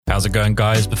How's it going,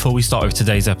 guys? Before we start with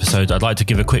today's episode, I'd like to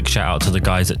give a quick shout out to the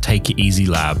guys at Take It Easy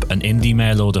Lab, an indie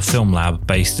mail-order film lab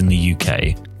based in the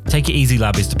UK. Take It Easy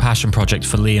Lab is the passion project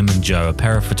for Liam and Joe, a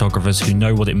pair of photographers who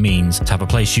know what it means to have a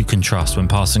place you can trust when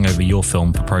passing over your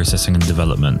film for processing and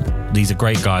development. These are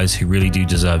great guys who really do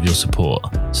deserve your support.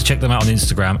 So check them out on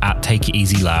Instagram at Take It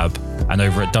Easy Lab and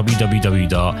over at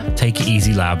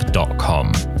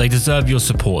www.takeiteasylab.com. They deserve your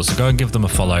support, so go and give them a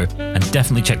follow and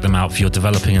definitely check them out for your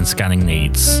developing and scanning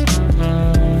needs.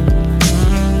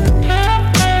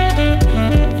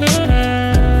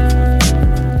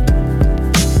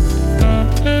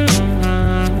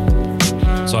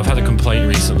 So I've had a complaint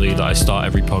recently that I start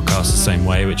every podcast the same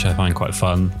way, which I find quite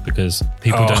fun because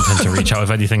people don't tend to reach out with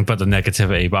anything but the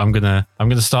negativity. But I'm gonna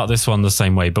start this one the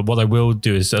same way. But what I will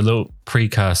do is a little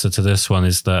precursor to this one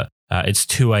is that it's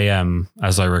 2 a.m.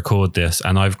 as I record this,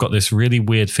 and I've got this really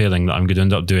weird feeling that I'm going to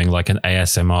end up doing like an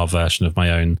ASMR version of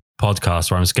my own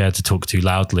podcast where I'm scared to talk too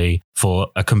loudly for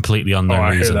a completely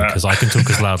unknown reason because I can talk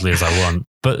as loudly as I want.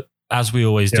 But as we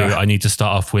always do, I need to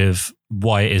start off with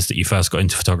why it is that you first got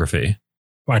into photography.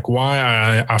 Like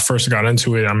why I first got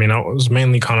into it. I mean, I was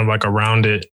mainly kind of like around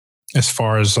it as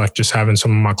far as like just having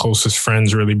some of my closest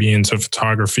friends really be into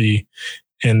photography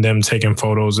and them taking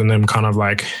photos and them kind of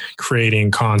like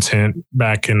creating content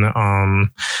back in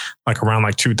like around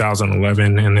like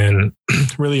 2011 and then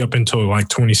really up until like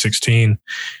 2016.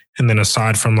 And then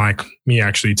aside from like me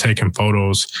actually taking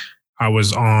photos, I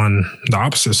was on the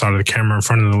opposite side of the camera in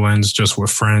front of the lens just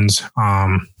with friends.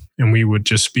 And we would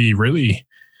just be really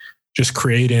just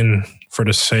creating for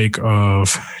the sake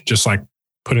of just like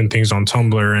putting things on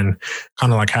Tumblr and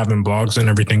kind of like having blogs and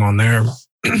everything on there.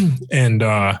 And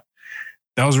that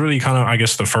was really kind of, I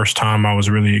guess, the first time I was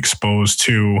really exposed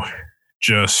to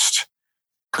just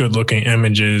good looking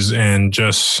images and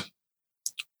just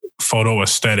photo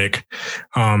aesthetic.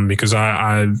 Because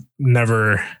I've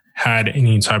never had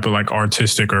any type of like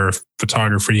artistic or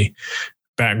photography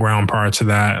background prior to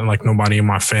that. Like nobody in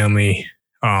my family,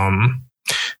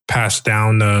 passed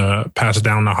down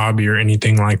the hobby or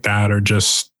anything like that, or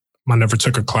just I never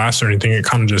took a class or anything. It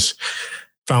kind of just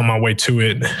found my way to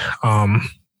it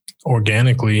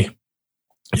organically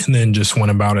and then just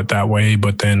went about it that way.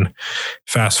 But then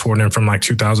fast forwarding from like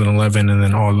 2011 and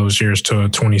then all those years to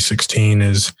 2016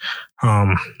 is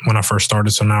when I first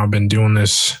started. So now I've been doing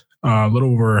this a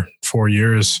little over 4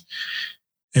 years.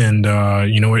 And,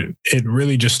 it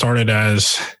really just started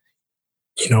as,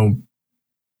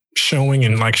 showing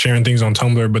and like sharing things on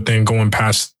Tumblr, but then going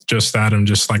past just that and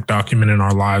just like documenting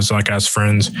our lives, like as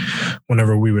friends,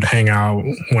 whenever we would hang out,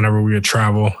 whenever we would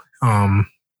travel. And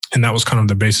that was kind of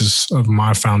the basis of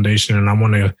my foundation. And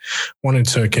I wanted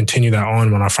to continue that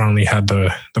on when I finally had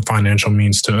the financial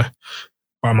means to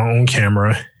buy my own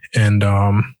camera. And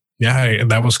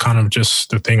that was kind of just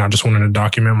the thing. I just wanted to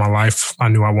document my life. I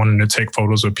knew I wanted to take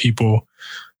photos of people,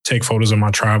 take photos of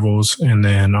my travels, and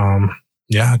then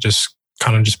just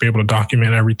kind of just be able to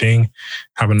document everything,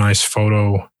 have a nice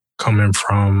photo coming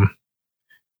from,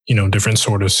 different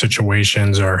sort of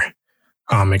situations or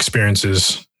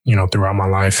experiences, throughout my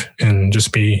life, and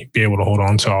just be able to hold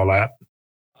on to all that.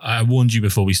 I warned you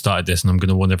before we started this, and I'm going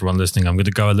to warn everyone listening, I'm going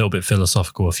to go a little bit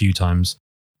philosophical a few times.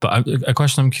 But a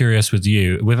question I'm curious with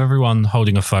you, with everyone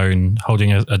holding a phone,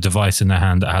 holding a device in their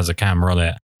hand that has a camera on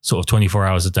it, sort of 24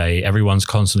 hours a day, everyone's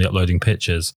constantly uploading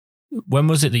pictures. When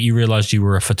was it that you realized you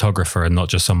were a photographer and not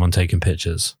just someone taking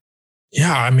pictures?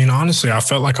 Yeah, I mean, honestly, I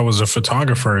felt like I was a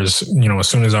photographer as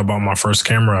soon as I bought my first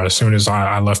camera, as soon as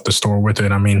I left the store with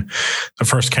it. I mean, the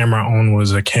first camera I owned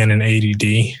was a Canon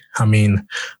 80D. I mean,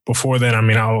 before then,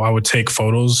 I would take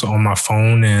photos on my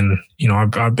phone and,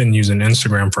 I've been using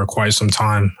Instagram for quite some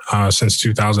time, since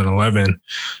 2011.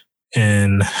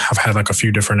 And I've had like a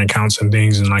few different accounts and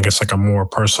things, and I guess like a more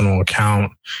personal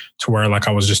account to where like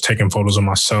I was just taking photos of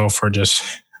myself or just,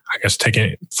 I guess,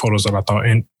 taking photos that I thought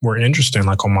were interesting,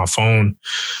 like on my phone.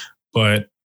 But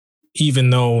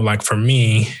even though like for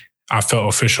me, I felt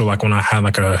official, like when I had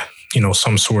like a,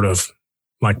 some sort of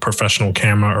like professional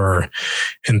camera or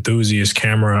enthusiast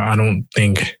camera, I don't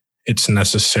think it's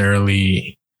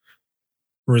necessarily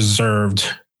reserved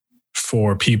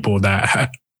for people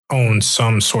that own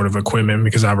some sort of equipment,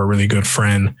 because I have a really good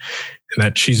friend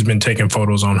that she's been taking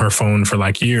photos on her phone for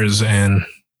like years, and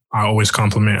I always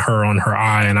compliment her on her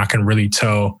eye, and I can really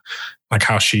tell like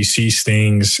how she sees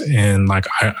things, and like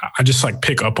I just like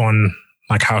pick up on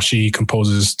like how she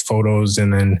composes photos,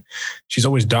 and then she's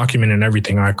always documenting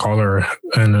everything. I call her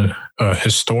a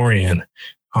historian,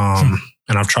 and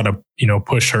I've tried to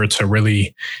push her to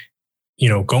really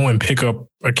go and pick up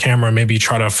a camera, maybe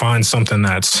try to find something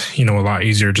that's, a lot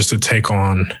easier just to take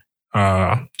on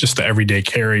just the everyday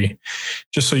carry,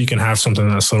 just so you can have something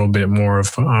that's a little bit more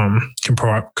of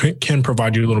can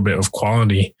provide you a little bit of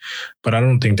quality. But I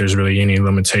don't think there's really any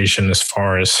limitation as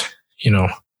far as,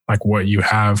 like what you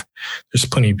have. There's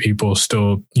plenty of people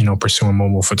still, pursuing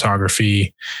mobile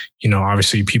photography.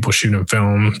 Obviously people shooting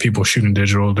film, people shooting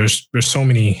digital. There's so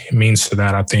many means to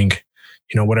that. I think,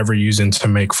 whatever you're using to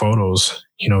make photos,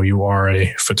 you are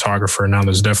a photographer. Now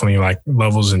there's definitely like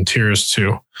levels and tiers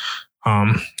to,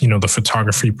 the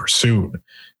photography pursuit.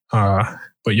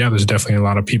 But yeah, there's definitely a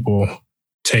lot of people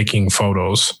taking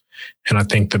photos. And I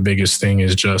think the biggest thing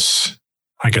is just,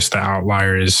 I guess the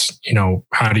outlier is,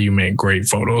 how do you make great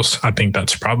photos? I think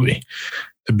that's probably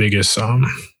the biggest,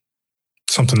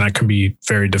 something that can be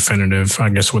very definitive, I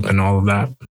guess, within all of that.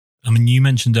 I mean, you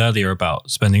mentioned earlier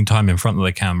about spending time in front of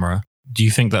the camera. Do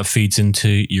you think that feeds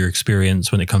into your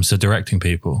experience when it comes to directing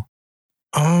people?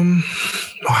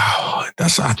 Wow,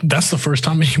 that's the first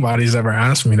time anybody's ever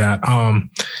asked me that.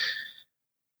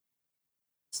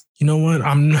 You know what?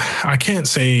 I can't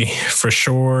say for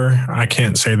sure. I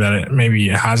can't say that maybe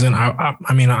it hasn't. I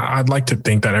mean, I'd like to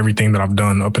think that everything that I've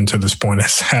done up until this point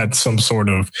has had some sort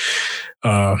of,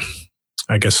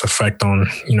 I guess, effect on,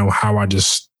 how I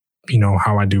just,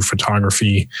 how I do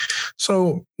photography.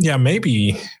 So yeah,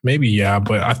 maybe, yeah.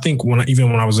 But I think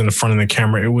even when I was in the front of the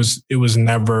camera, it was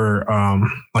never,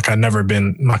 like I'd never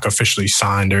been like officially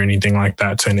signed or anything like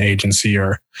that to an agency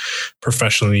or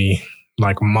professionally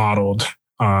like modeled,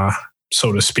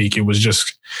 so to speak. It was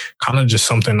just kind of just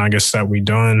something, I guess, that we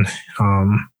done,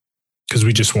 because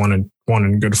we just wanted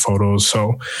good photos.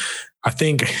 So I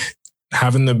think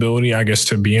having the ability, I guess,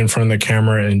 to be in front of the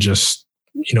camera and just,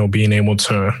 being able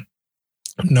to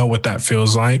know what that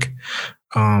feels like,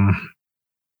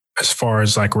 as far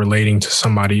as like relating to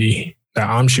somebody that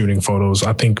I'm shooting photos,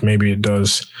 I think maybe it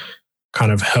does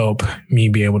kind of help me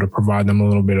be able to provide them a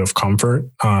little bit of comfort,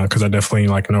 because I definitely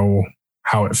like know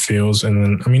how it feels. And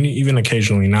then, I mean, even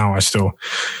occasionally now I still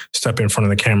step in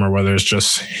front of the camera, whether it's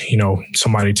just,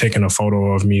 somebody taking a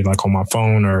photo of me like on my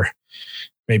phone, or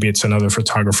maybe it's another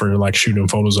photographer like shooting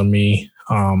photos of me.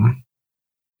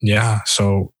 Yeah.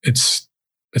 So it's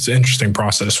an interesting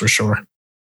process for sure.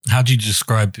 How do you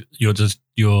describe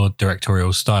your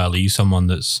directorial style? Are you someone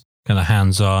that's kind of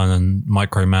hands-on and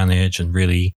micromanage and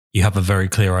really you have a very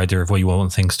clear idea of where you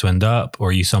want things to end up? Or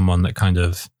are you someone that kind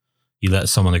of, you let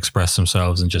someone express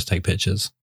themselves and just take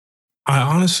pictures? I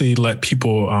honestly let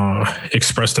people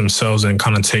express themselves and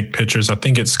kind of take pictures. I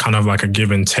think it's kind of like a give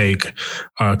and take,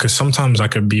 because sometimes I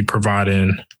could be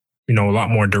providing, a lot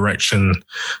more direction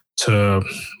to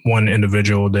one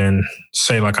individual than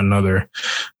say like another.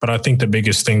 But I think the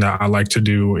biggest thing that I like to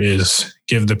do is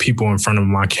give the people in front of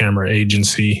my camera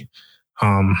agency.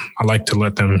 I like to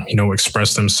let them,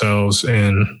 express themselves,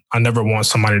 and I never want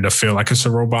somebody to feel like it's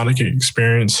a robotic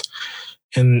experience.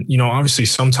 And, obviously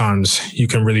sometimes you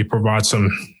can really provide some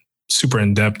super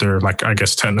in-depth or like, I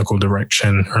guess, technical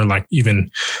direction, or like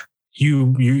even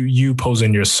you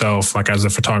posing yourself like as a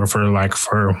photographer, like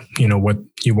for, what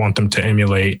you want them to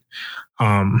emulate.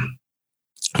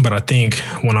 But I think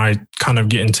when I kind of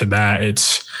get into that,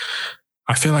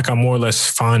 I feel like I more or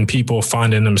less find people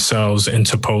finding themselves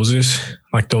into poses.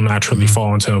 Like they'll naturally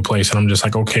fall into a place and I'm just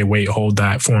like, okay, wait, hold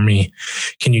that for me.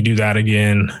 Can you do that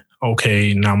again?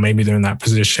 Okay, now maybe they're in that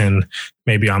position.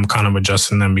 Maybe I'm kind of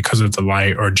adjusting them because of the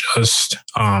light, or just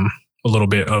a little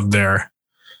bit of their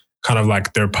kind of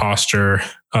like their posture,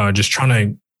 just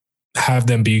trying to have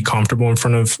them be comfortable in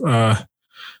front of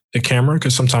the camera.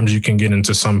 Because sometimes you can get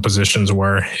into some positions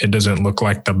where it doesn't look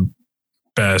like the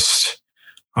best,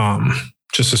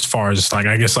 just as far as like,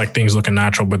 I guess like things looking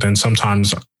natural, but then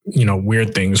sometimes,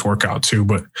 weird things work out too.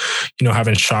 But,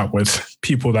 having shot with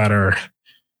people that are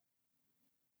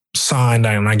signed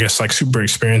and I guess like super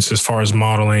experienced as far as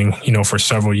modeling, for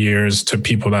several years, to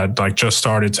people that like just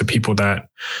started, to people that,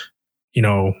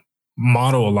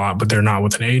 model a lot, but they're not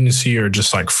with an agency or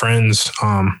just like friends.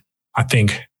 I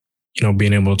think,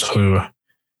 being able to,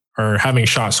 or having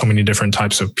shot so many different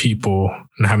types of people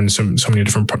and having so many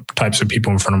different types of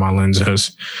people in front of my lens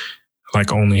has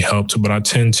like only helped. But I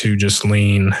tend to just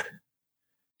lean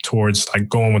towards like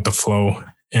going with the flow.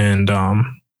 And,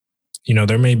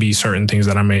 there may be certain things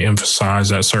that I may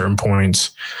emphasize at certain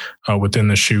points within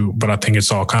the shoot, but I think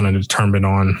it's all kind of determined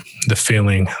on the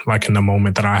feeling, like in the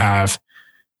moment that I have,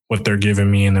 what they're giving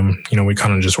me. And then, we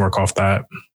kind of just work off that.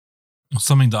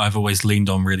 Something that I've always leaned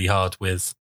on really hard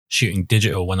with shooting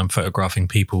digital when I'm photographing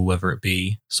people, whether it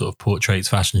be sort of portraits,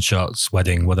 fashion shots,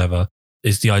 wedding, whatever,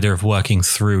 is the idea of working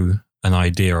through an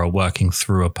idea or working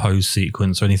through a pose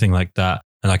sequence or anything like that.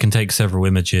 And I can take several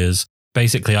images.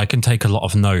 Basically, I can take a lot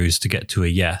of no's to get to a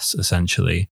yes,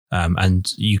 essentially.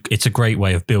 It's a great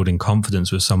way of building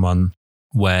confidence with someone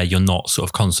where you're not sort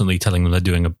of constantly telling them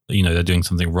they're doing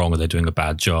something wrong or they're doing a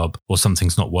bad job or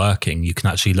something's not working. You can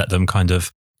actually let them kind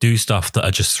of do stuff that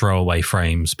are just throwaway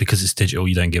frames because it's digital.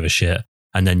 You don't give a shit.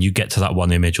 And then you get to that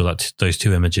one image or those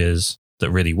two images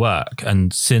that really work.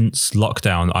 And since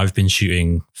lockdown, I've been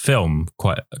shooting film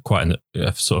quite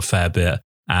a sort of fair bit.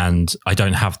 And I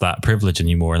don't have that privilege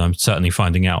anymore. And I'm certainly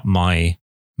finding out my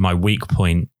weak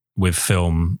point with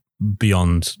film,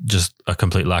 beyond just a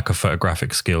complete lack of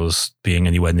photographic skills being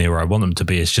anywhere near where I want them to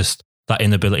be, is just that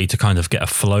inability to kind of get a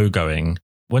flow going.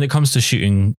 When it comes to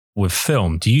shooting with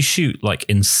film, do you shoot like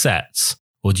in sets,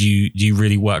 or do you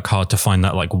really work hard to find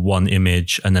that like one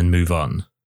image and then move on?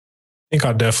 I think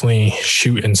I definitely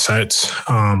shoot in sets.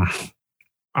 I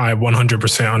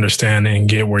 100% understand and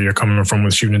get where you're coming from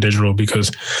with shooting digital,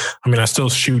 because I still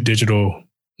shoot digital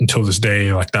until this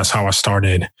day. Like, that's how I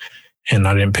started. And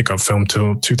I didn't pick up film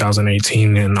till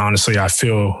 2018. And honestly, I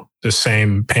feel the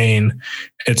same pain.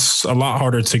 It's a lot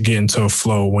harder to get into a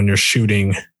flow when you're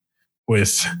shooting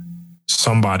with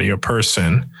somebody, a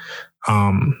person,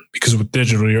 because with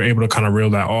digital, you're able to kind of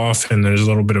reel that off. And there's a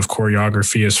little bit of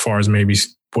choreography as far as maybe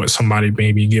what somebody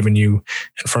may be giving you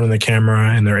in front of the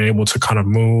camera, and they're able to kind of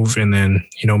move. And then,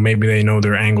 maybe they know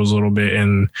their angles a little bit,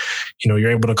 and, you're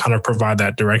able to kind of provide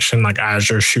that direction, like as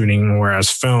you're shooting.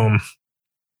 Whereas film,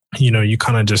 you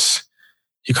kind of just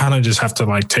have to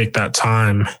like take that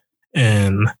time.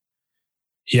 And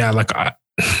yeah, like I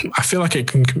feel like it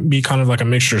can be kind of like a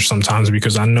mixture sometimes,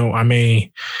 because I may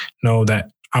know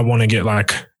that I want to get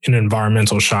like an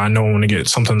environmental shot. I know I want to get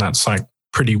something that's like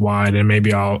pretty wide, and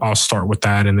maybe I'll start with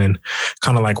that and then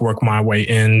kind of like work my way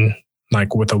in,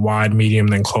 like with a wide, medium,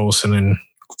 then close, and then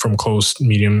from close,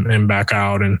 medium, and back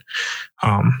out, and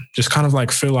just kind of like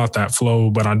fill out that flow.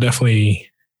 But I definitely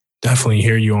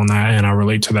hear you on that, and I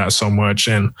relate to that so much.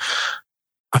 And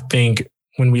I think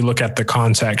when we look at the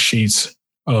contact sheets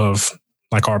of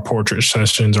like our portrait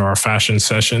sessions or our fashion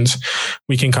sessions,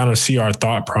 we can kind of see our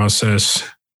thought process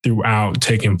throughout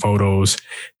taking photos.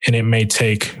 And it may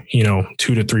take, 2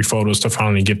 to 3 photos to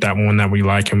finally get that one that we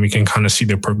like. And we can kind of see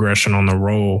the progression on the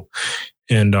roll.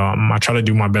 And I try to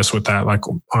do my best with that, like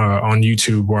on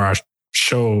YouTube, where I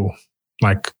show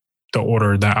like the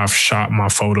order that I've shot my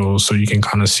photos, so you can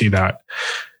kind of see that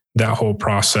whole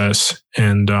process.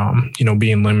 And,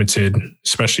 being limited,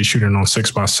 especially shooting on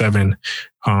 6x7,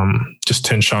 just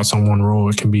 10 shots on one roll,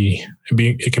 it can be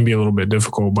a little bit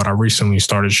difficult. But I recently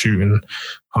started shooting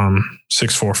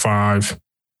 6.45,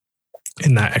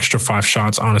 and that extra 5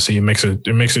 shots, honestly, it makes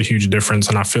a huge difference.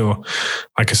 And I feel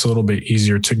like it's a little bit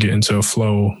easier to get into a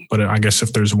flow. But I guess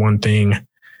if there's one thing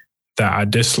that I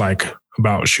dislike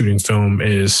about shooting film,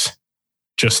 is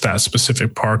just that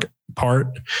specific part.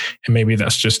 And maybe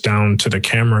that's just down to the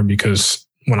camera, because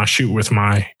when I shoot with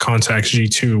my Contax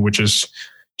G2, which is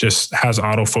just has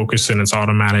autofocus and it's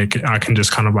automatic, I can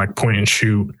just kind of like point and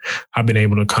shoot. I've been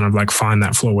able to kind of like find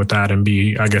that flow with that and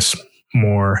be, I guess,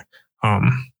 more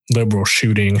liberal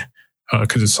shooting,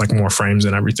 because it's like more frames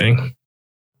and everything.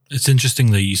 It's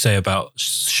interesting that you say about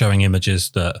showing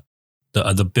images that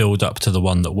are the build up to the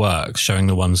one that works, showing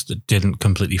the ones that didn't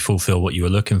completely fulfill what you were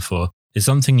looking for. It's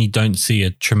something you don't see a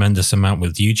tremendous amount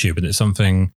with YouTube. And it's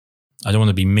something, I don't want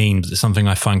to be mean, but it's something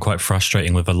I find quite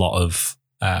frustrating with a lot of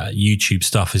YouTube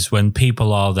stuff, is when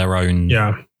people are their own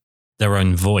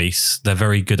voice, they're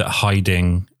very good at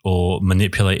hiding or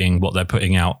manipulating what they're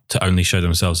putting out to only show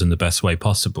themselves in the best way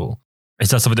possible.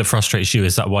 Is that something that frustrates you?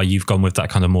 Is that why you've gone with that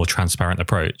kind of more transparent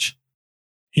approach?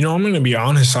 I'm going to be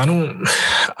honest. I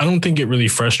don't think it really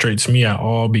frustrates me at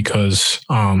all, because,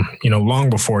 long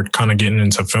before kind of getting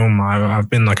into film, I've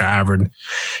been like an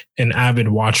avid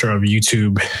watcher of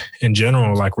YouTube in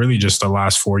general, like really just the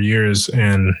last 4 years,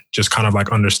 and just kind of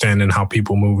like understanding how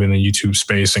people move in the YouTube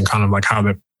space and kind of like how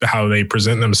they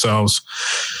present themselves.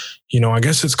 I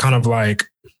guess it's kind of like,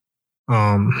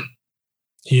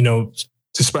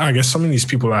 I guess some of these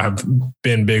people that have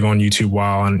been big on YouTube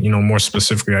while, and, more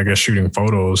specifically, I guess, shooting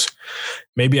photos,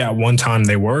 maybe at one time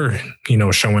they were,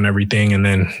 showing everything. And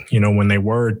then, when they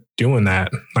were doing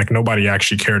that, like nobody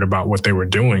actually cared about what they were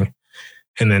doing.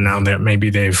 And then now that maybe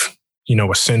they've,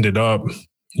 ascended up,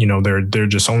 they're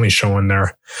just only showing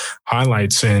their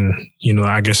highlights. And,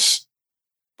 I guess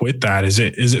with that, is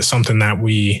it something that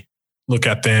we look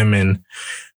at them and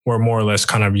we're more or less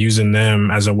kind of using them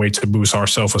as a way to boost our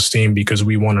self-esteem, because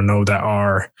we want to know that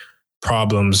our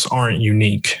problems aren't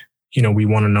unique. We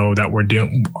want to know that we're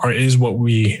dealing, or is whatever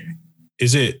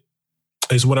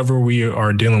we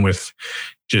are dealing with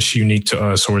just unique to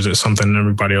us, or is it something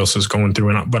everybody else is going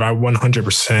through? But I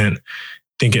 100%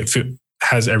 think it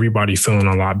has everybody feeling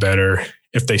a lot better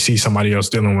if they see somebody else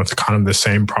dealing with kind of the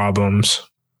same problems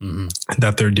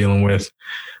that they're dealing with.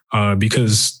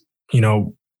 Because,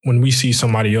 when we see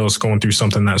somebody else going through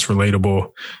something that's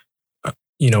relatable,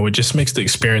 it just makes the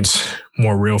experience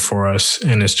more real for us.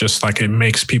 And it's just like, it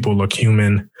makes people look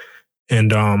human.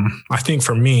 And I think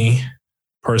for me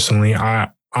personally,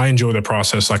 I enjoy the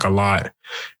process like a lot.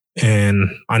 And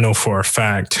I know for a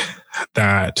fact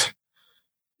that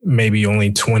maybe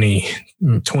only 20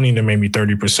 to maybe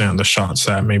 30% of the shots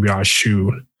that maybe I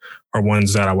shoot are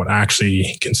ones that I would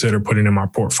actually consider putting in my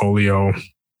portfolio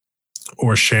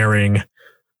or sharing.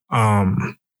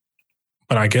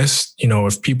 But I guess,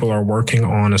 if people are working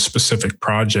on a specific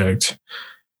project,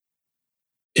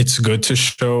 it's good to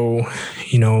show,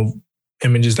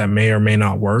 images that may or may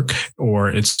not work, or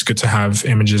it's good to have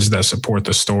images that support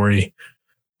the story.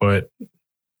 But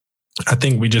I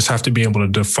think we just have to be able to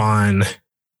define,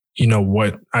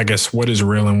 what is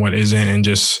real and what isn't, and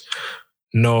just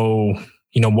know,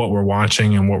 what we're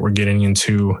watching and what we're getting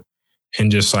into, and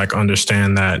just like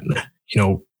understand that,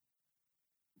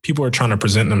 people are trying to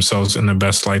present themselves in the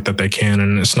best light that they can.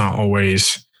 And it's not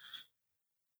always,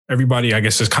 everybody, I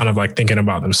guess, is kind of like thinking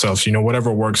about themselves,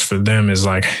 whatever works for them is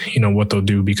like, what they'll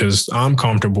do, because I'm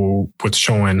comfortable with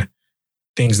showing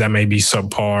things that may be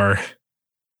subpar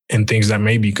and things that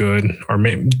may be good, or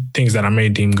things that I may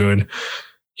deem good.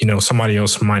 Somebody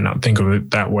else might not think of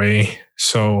it that way.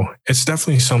 So it's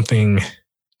definitely something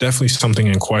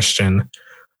in question.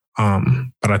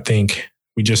 But I think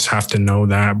we just have to know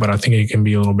that. But I think it can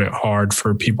be a little bit hard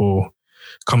for people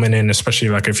coming in, especially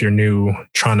like if you're new,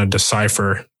 trying to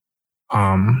decipher,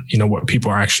 what people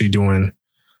are actually doing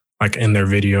like in their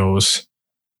videos.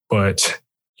 But,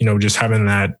 just having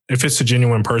that, if it's a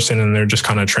genuine person and they're just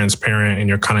kind of transparent and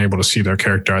you're kind of able to see their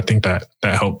character, I think that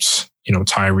helps,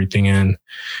 tie everything in.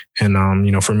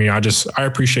 And, for me, I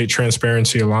appreciate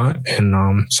transparency a lot.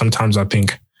 And sometimes I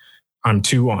think I'm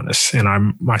too honest and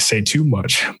I say too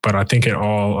much, but I think it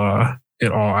all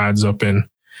adds up and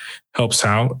helps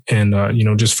out. And,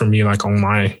 just for me, like on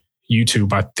my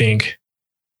YouTube, I think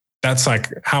that's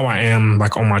like how I am,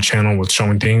 like on my channel with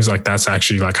showing things, like that's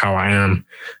actually like how I am.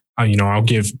 I'll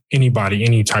give anybody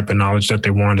any type of knowledge that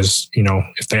they want, is,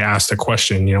 if they ask the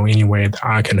question, any way that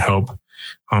I can help.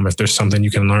 If there's something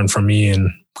you can learn from me and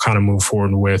kind of move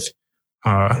forward with,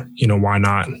 why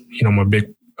not? I'm a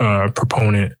big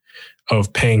proponent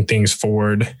of paying things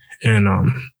forward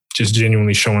and just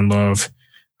genuinely showing love,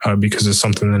 because it's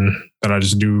something that I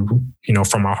just do,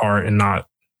 from my heart, and not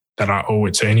that I owe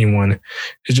it to anyone.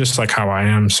 It's just like how I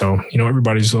am. So,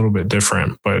 everybody's a little bit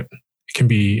different, but it can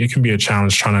be a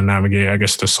challenge trying to navigate, I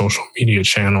guess, the social media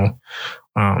channel,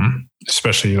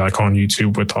 especially like on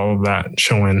YouTube, with all of that,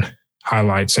 showing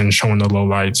highlights and showing the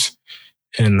lowlights,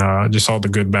 and just all the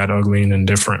good, bad, ugly, and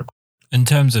indifferent. In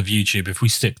terms of YouTube, if we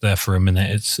stick there for a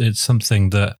minute, it's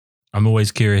something that I'm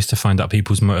always curious to find out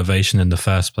people's motivation in the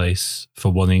first place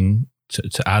for wanting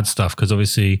to add stuff, because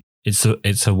obviously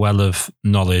it's a well of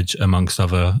knowledge amongst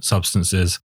other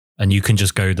substances, and you can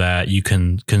just go there, you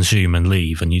can consume and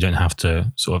leave, and you don't have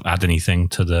to sort of add anything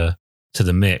to the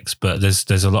mix. But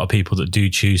there's a lot of people that do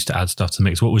choose to add stuff to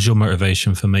mix. What was your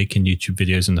motivation for making YouTube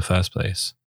videos in the first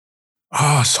place?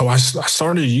 So I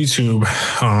started YouTube.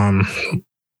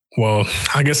 Well,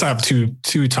 I guess I have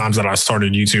two times that I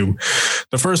started YouTube.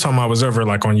 The first time I was ever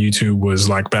like on YouTube was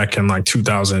like back in like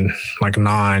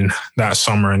 2009, that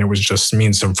summer. And it was just me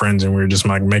and some friends, and we were just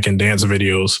like making dance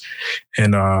videos.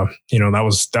 And, that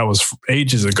was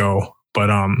ages ago. But,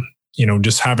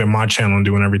 just having my channel and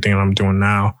doing everything that I'm doing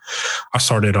now, I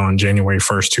started on January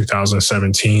 1st,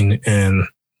 2017. And,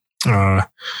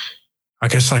 I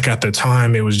guess like at the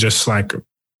time it was just like,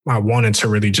 I wanted to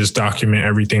really just document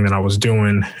everything that I was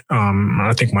doing.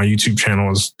 I think my YouTube channel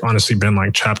has honestly been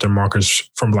like chapter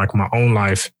markers from like my own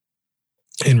life,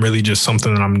 and really just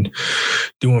something that I'm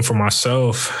doing for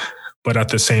myself. But at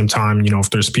the same time, if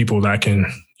there's people that can,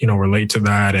 relate to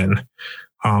that and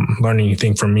learn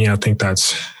anything from me, I think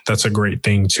that's a great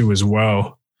thing too as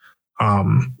well.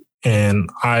 And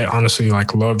I honestly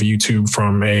like love YouTube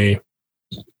from a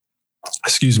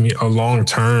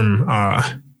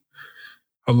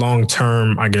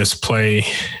long-term, I guess, play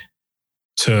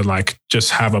to like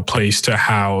just have a place to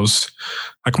house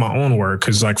like my own work.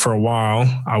 Cause like for a while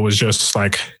I was just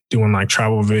like doing like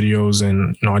travel videos,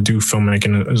 and, I do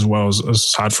filmmaking as well, as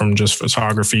aside from just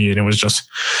photography. And it was just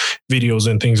videos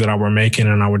and things that I were making,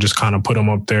 and I would just kind of put them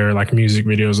up there, like music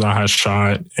videos I had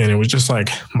shot. And it was just like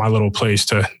my little place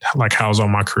to like house all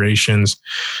my creations.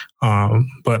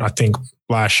 But I think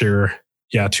last year,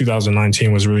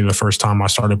 2019 was really the first time I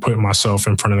started putting myself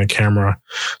in front of the camera,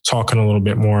 talking a little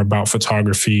bit more about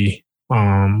photography,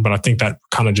 But I think that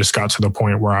kind of just got to the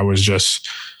point where I was just,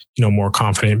 more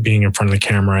confident being in front of the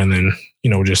camera and then,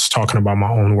 just talking about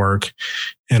my own work.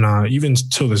 And even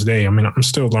till this day, I mean, I'm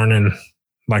still learning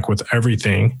like with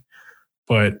everything,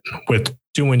 but with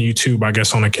doing YouTube, I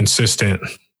guess on a consistent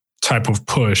type of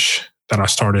push that I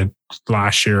started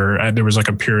last year, there was like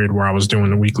a period where I was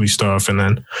doing the weekly stuff. And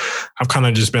then I've kind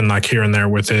of just been like here and there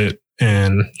with it.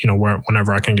 And,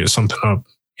 whenever I can get something up,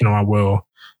 I will.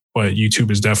 But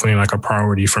YouTube is definitely like a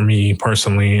priority for me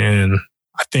personally. And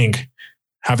I think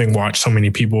having watched so many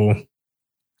people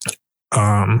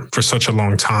for such a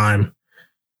long time,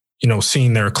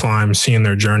 seeing their climb, seeing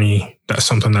their journey, that's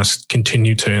something that's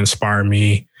continued to inspire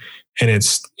me. And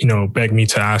it's, begged me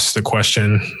to ask the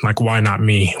question, like, why not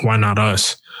me? Why not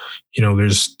us?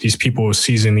 There's these people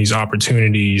seizing these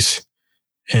opportunities.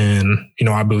 And,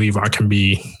 I believe I can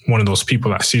be one of those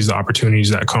people that sees the opportunities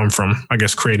that come from, I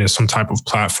guess, creating some type of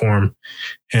platform.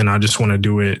 And I just want to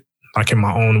do it like in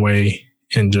my own way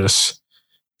and just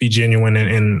be genuine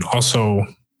and also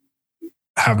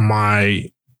have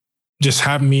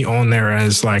me on there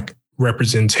as like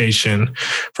representation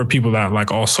for people that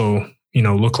like also,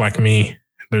 look like me.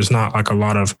 There's not like a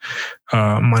lot of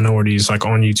minorities like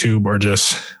on YouTube or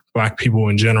just Black people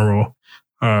in general.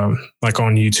 Like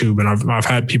on YouTube. And I've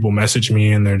had people message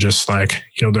me and they're just like,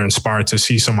 they're inspired to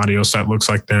see somebody else that looks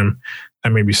like them, that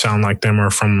maybe sound like them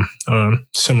or from a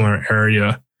similar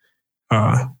area.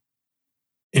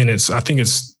 And I think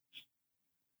it's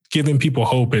giving people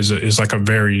hope is like a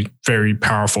very, very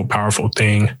powerful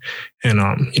thing. And,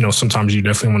 sometimes you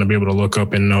definitely want to be able to look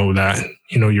up and know that,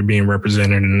 you're being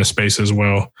represented in the space as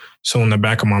well. So in the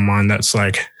back of my mind, that's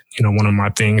like, one of my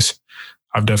things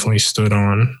I've definitely stood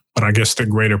on. But I guess the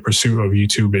greater pursuit of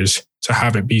YouTube is to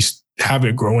have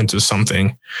it grow into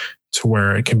something to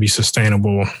where it can be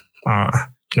sustainable,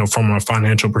 from a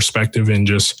financial perspective and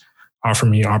just offer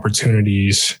me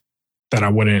opportunities that I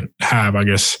wouldn't have, I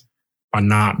guess, by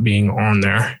not being on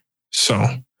there. So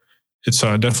it's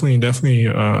definitely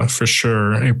for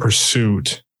sure a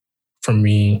pursuit for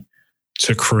me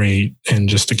to create and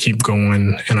just to keep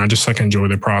going. And I just like enjoy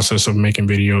the process of making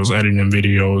videos, editing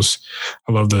videos.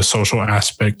 I love the social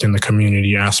aspect and the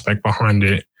community aspect behind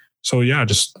it. So yeah, I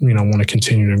just, want to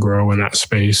continue to grow in that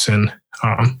space and,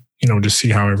 just see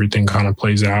how everything kind of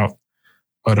plays out.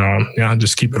 But yeah,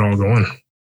 just keep it all going.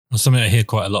 Well, something I hear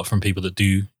quite a lot from people that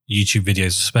do YouTube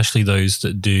videos, especially those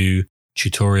that do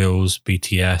tutorials,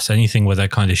 BTS, anything where they're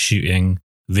kind of shooting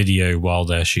video while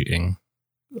they're shooting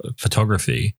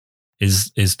photography,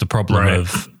 is the problem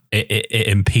of it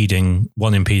impeding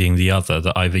the other,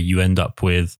 that either you end up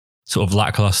with sort of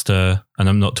lackluster, and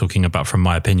I'm not talking about from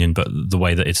my opinion, but the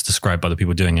way that it's described by the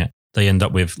people doing it, they end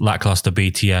up with lackluster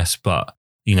BTS, but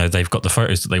they've got the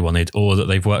photos that they wanted, or that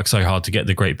they've worked so hard to get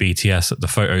the great BTS that the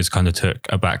photos kind of took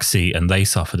a back seat and they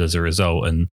suffered as a result.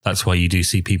 And that's why you do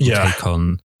see people take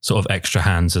on sort of extra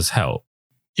hands as help.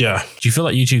 Yeah. Do you feel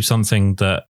like YouTube's something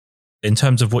that, in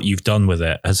terms of what you've done with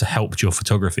it, has helped your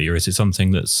photography, or is it something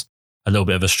that's a little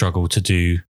bit of a struggle to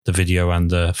do the video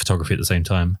and the photography at the same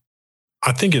time?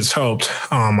 I think it's helped.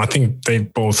 I think they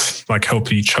both like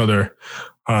helped each other.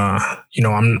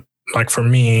 I'm like, for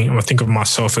me, I think of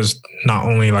myself as not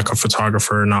only like a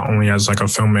photographer, not only as like a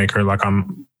filmmaker, like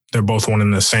they're both one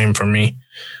and the same for me.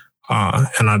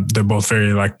 They're both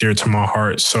very like dear to my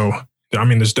heart. So, I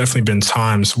mean, there's definitely been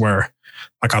times where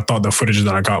like I thought the footage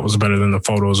that I got was better than the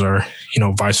photos, or,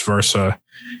 vice versa.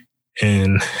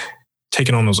 And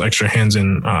taking on those extra hands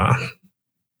and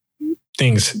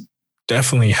things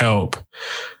definitely help.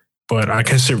 But I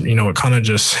guess it kind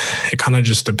of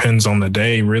just depends on the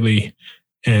day, really.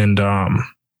 And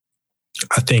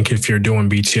I think if you're doing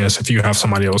BTS, if you have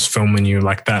somebody else filming you,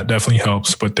 like that definitely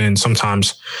helps. But then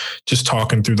sometimes just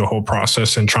talking through the whole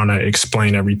process and trying to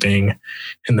explain everything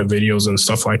in the videos and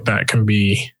stuff like that can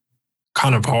be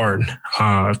kind of hard,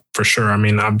 for sure. I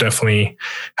mean, I've definitely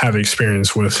have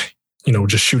experience with,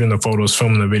 just shooting the photos,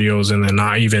 filming the videos, and then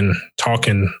not even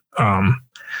talking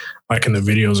like in the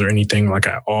videos or anything like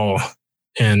at all.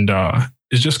 And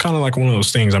it's just kind of like one of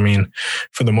those things. I mean,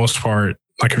 for the most part,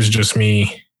 like, it was just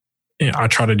me. I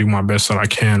try to do my best that I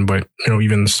can, but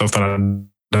even the stuff that I've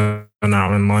done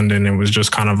out in London, it was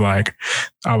just kind of like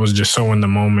I was just so in the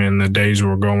moment, and the days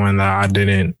were going that I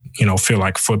didn't, feel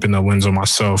like flipping the lens on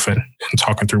myself and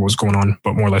talking through what's going on.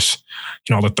 But more or less,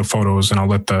 I'll let the photos and I'll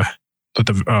let the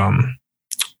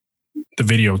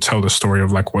video tell the story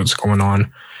of like what's going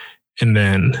on, and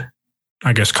then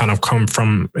I guess kind of come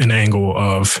from an angle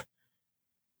of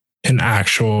an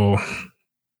actual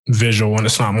visual, and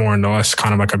it's not more and less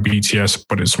kind of like a BTS,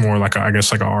 but it's more like I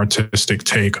guess like an artistic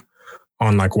take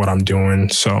on like what I'm doing.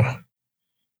 So,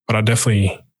 but I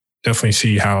definitely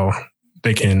see how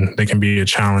they can be a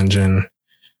challenge, and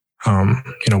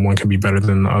one can be better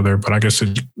than the other. But I guess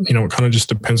it kind of just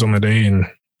depends on the day, and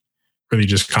really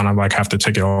just kind of like have to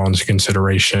take it all into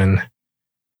consideration,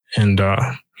 and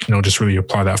just really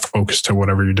apply that focus to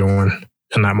whatever you're doing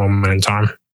in that moment in time.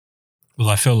 Well,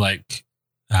 I feel like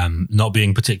not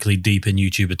being particularly deep in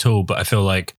YouTube at all, but I feel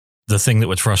like the thing that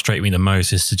would frustrate me the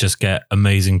most is to just get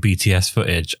amazing BTS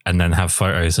footage and then have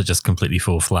photos that just completely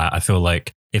fall flat. I feel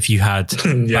like if you had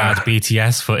bad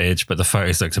BTS footage, but the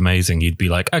photos looked amazing, you'd be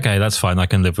like, okay, that's fine. I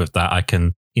can live with that. I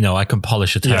can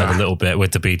polish a turd a little bit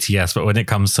with the BTS. But when it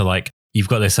comes to like, you've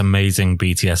got this amazing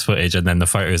BTS footage and then the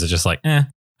photos are just like, I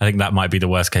think that might be the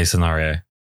worst case scenario.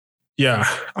 Yeah.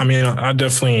 I mean, I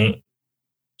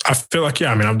feel like,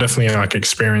 I've definitely like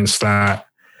experienced that.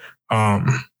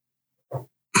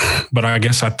 But I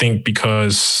guess I think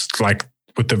because like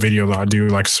with the video that I do,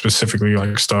 like specifically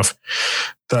like stuff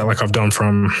that like I've done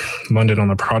from London on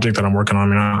the project that I'm working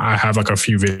on, I mean, I have like a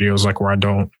few videos like where I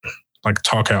don't like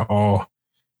talk at all.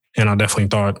 And I definitely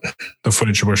thought the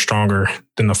footage was stronger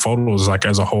than the photos like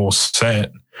as a whole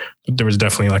set. But there was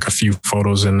definitely like a few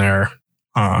photos in there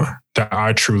that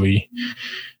I truly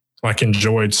like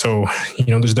enjoyed. So,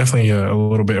 there's definitely a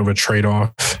little bit of a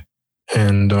trade-off.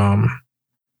 And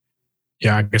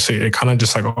I guess it kind of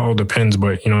just like all depends.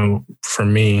 But, for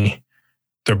me,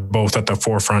 they're both at the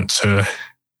forefront to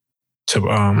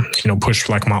push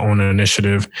like my own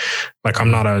initiative. Like I'm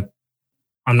not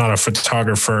a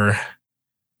photographer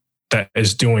that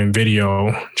is doing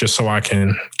video just so I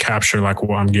can capture like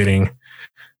what I'm getting.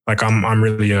 Like I'm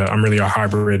really a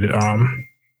hybrid.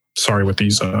 Sorry with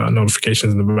these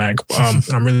notifications in the back.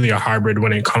 I'm really a hybrid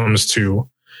when it comes to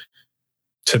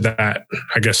that,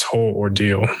 I guess, whole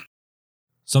ordeal.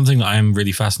 Something that I'm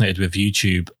really fascinated with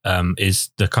YouTube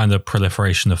is the kind of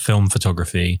proliferation of film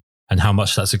photography and how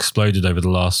much that's exploded over the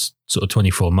last sort of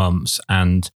 24 months.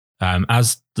 And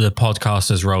as the podcast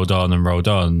has rolled on,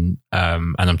 and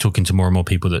I'm talking to more and more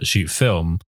people that shoot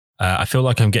film, I feel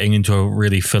like I'm getting into a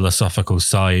really philosophical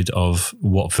side of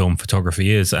what film photography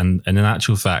is. And in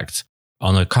actual fact,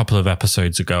 on a couple of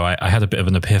episodes ago, I had a bit of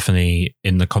an epiphany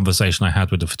in the conversation I had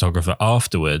with the photographer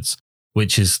afterwards,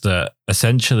 which is that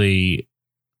essentially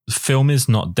film is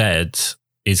not dead,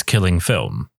 is killing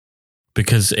film.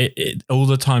 Because all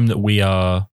the time that we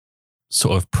are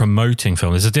sort of promoting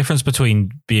film, there's a difference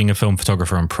between being a film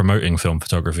photographer and promoting film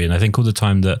photography. And I think all the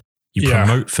time that you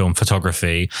promote film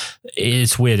photography,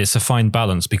 it's weird. It's a fine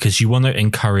balance because you want to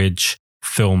encourage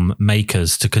film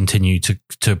makers to continue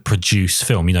to produce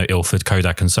film, Ilford,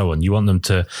 Kodak and so on. You want them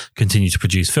to continue to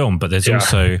produce film, but there's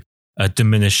also a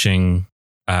diminishing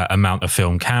amount of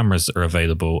film cameras that are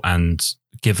available. And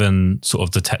given sort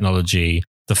of the technology,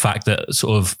 the fact that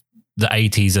sort of the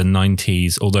 80s and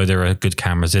 90s, although there are good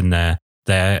cameras in there,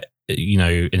 they're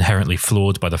inherently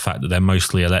flawed by the fact that they're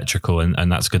mostly electrical,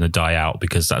 and that's going to die out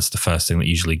because that's the first thing that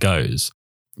usually goes.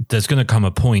 There's going to come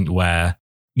a point where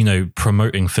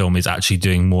promoting film is actually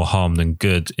doing more harm than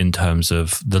good in terms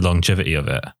of the longevity of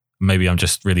it. Maybe I'm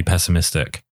just really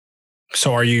pessimistic.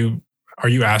 So are you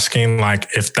asking like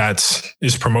if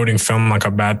is promoting film like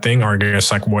a bad thing, or I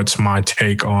guess like what's my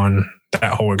take on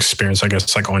that whole experience, I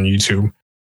guess like on YouTube?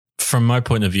 From my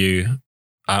point of view,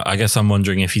 I guess I'm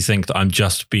wondering if you think that I'm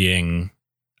just being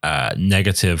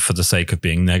negative for the sake of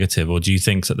being negative, or do you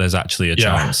think that there's actually a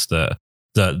chance that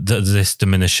this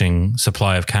diminishing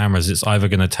supply of cameras, it's either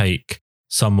going to take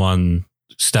someone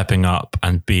stepping up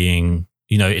and being,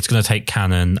 it's going to take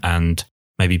Canon and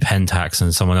maybe Pentax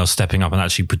and someone else stepping up and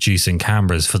actually producing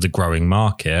cameras for the growing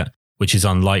market, which is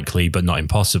unlikely but not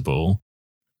impossible.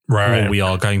 Right. Or we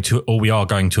are going to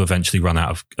eventually run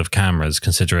out of cameras,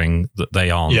 considering that they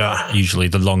aren't usually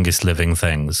the longest living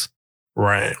things.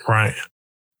 Right.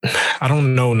 I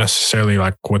don't know necessarily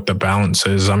like what the balance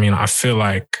is. I mean, I feel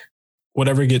like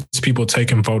whatever gets people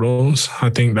taking photos, I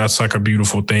think that's like a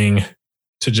beautiful thing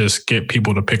to just get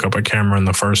people to pick up a camera in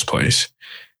the first place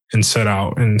and set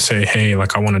out and say, hey,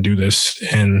 like I want to do this,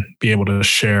 and be able to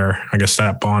share, I guess,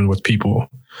 that bond with people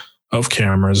of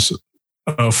cameras,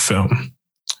 of film.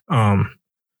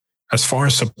 As far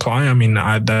as supply, I mean,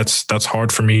 that's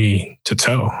hard for me to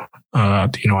tell. I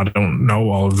don't know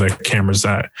all of the cameras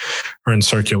that are in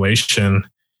circulation.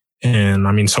 And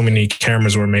I mean, so many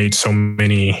cameras were made so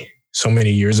many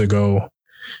years ago.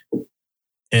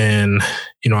 And,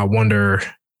 I wonder,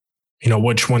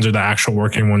 which ones are the actual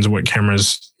working ones, what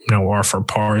cameras, are for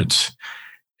parts.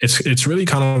 It's really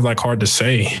kind of like hard to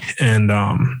say. And,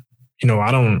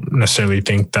 I don't necessarily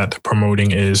think that the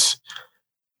promoting is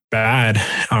bad,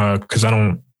 because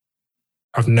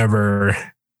I've never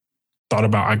thought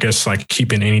about, I guess, like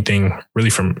keeping anything really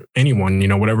from anyone,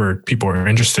 whatever people are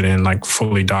interested in, like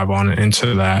fully dive on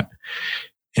into that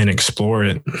and explore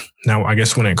it. Now, I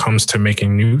guess when it comes to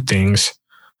making new things,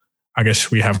 I guess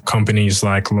we have companies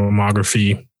like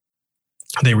Lomography.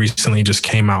 They recently just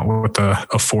came out with a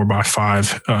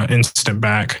 4x5 instant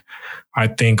back. I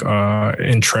think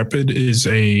Intrepid is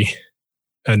a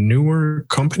newer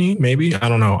company, maybe. I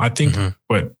don't know. I think,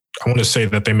 but I want to say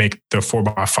that they make the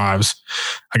 4x5s,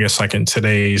 I guess, like in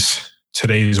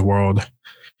today's world.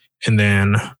 And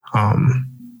then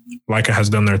Leica has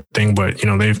done their thing, but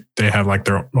they have like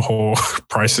their whole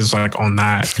prices like on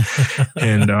that.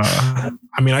 And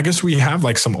I mean, I guess we have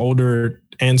like some older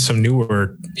and some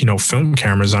newer, film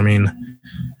cameras. I mean,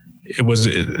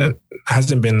 it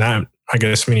hasn't been that, I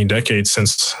guess, many decades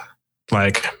since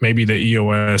like maybe the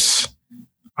EOS.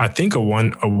 I think a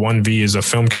 1V is a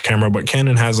film camera, but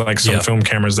Canon has like some film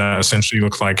cameras that essentially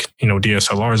look like,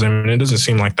 DSLRs. I mean, it doesn't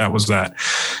seem like that was that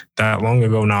long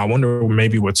ago now. I wonder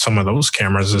maybe what some of those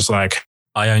cameras is like.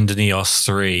 I owned an EOS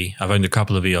 3. I've owned a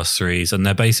couple of EOS 3s, and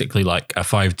they're basically like a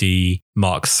 5D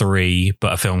Mark III,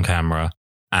 but a film camera.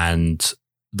 And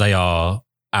they are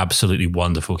absolutely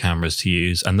wonderful cameras to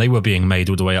use. And they were being made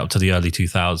all the way up to the early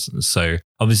 2000s. So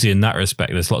obviously in that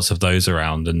respect, there's lots of those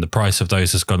around, and the price of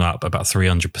those has gone up about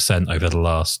 300% over the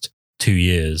last 2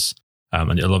 years.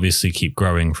 And it'll obviously keep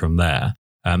growing from there.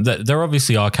 There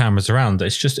obviously are cameras around.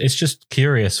 It's just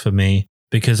curious for me,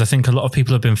 because I think a lot of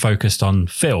people have been focused on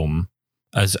film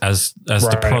as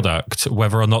the product,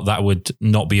 whether or not that would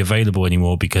not be available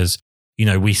anymore, because,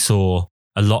 we saw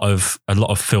a lot of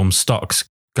film stocks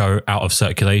go out of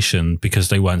circulation because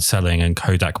they weren't selling, and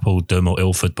Kodak pulled them, or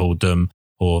Ilford pulled them,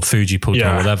 or Fuji pulled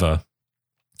them, or whatever.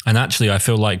 And actually, I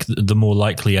feel like the more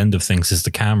likely end of things is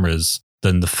the cameras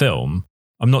than the film.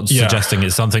 I'm not suggesting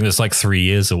it's something that's like 3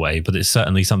 years away, but it's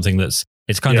certainly something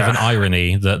it's kind of an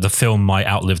irony that the film might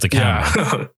outlive the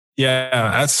camera.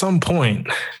 At some point,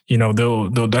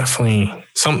 they'll definitely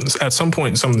at some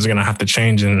point something's going to have to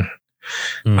change. And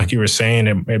like you were saying,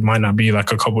 it might not be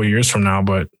like a couple of years from now,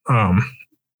 but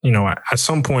at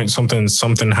some point,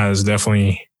 something has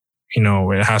definitely,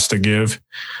 it has to give.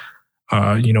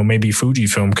 Maybe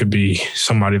Fujifilm could be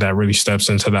somebody that really steps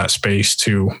into that space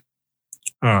to,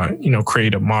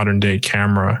 create a modern day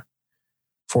camera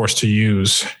for us to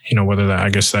use, whether that, I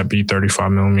guess that be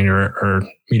 35 millimeter or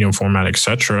medium format,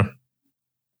 etc.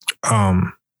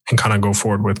 And kind of go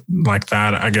forward with like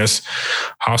that. I guess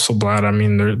Hasselblad, I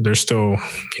mean, they're still,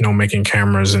 making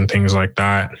cameras and things like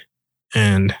that.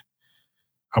 And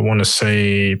I want to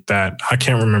say that I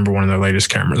can't remember one of their latest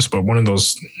cameras, but one of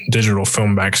those digital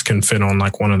film backs can fit on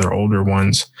like one of their older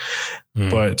ones.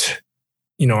 But,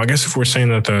 I guess if we're saying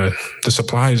that the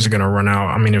supply is going to run out,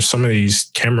 I mean, if some of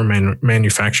these camera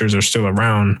manufacturers are still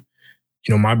around,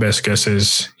 my best guess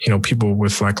is, people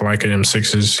with like Leica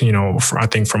M6s, I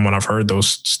think from what I've heard, those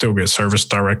still get serviced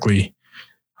directly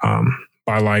by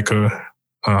Leica.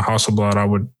 Hasselblad, I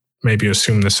would maybe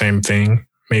assume the same thing,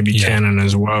 maybe Canon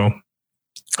as well.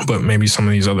 But maybe some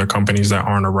of these other companies that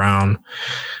aren't around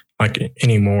like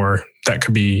anymore, that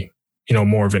could be,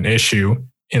 more of an issue.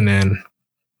 And then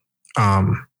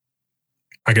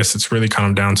I guess it's really kind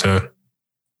of down to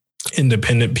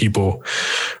independent people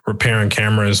repairing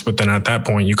cameras. But then at that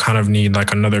point, you kind of need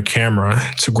like another camera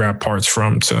to grab parts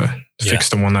from to fix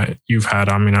the one that you've had.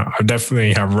 I mean, I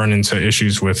definitely have run into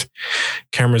issues with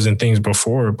cameras and things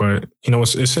before, but,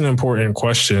 it's an important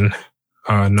question,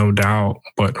 no doubt.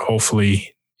 But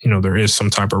hopefully, there is some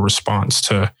type of response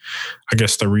to, I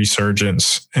guess, the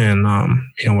resurgence. And,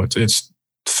 it's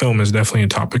film is definitely a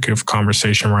topic of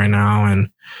conversation right now. And,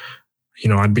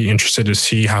 I'd be interested to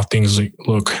see how things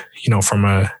look, from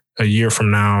a year from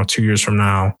now, 2 years from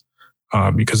now,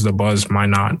 because the buzz might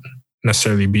not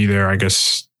necessarily be there, I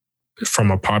guess, from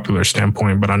a popular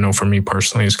standpoint. But I know for me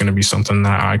personally, it's going to be something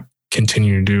that I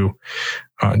continue to do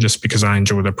just because I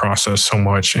enjoy the process so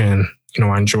much. And,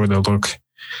 I enjoy the look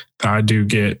that I do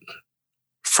get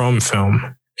from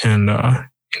film. And, I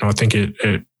think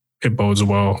it bodes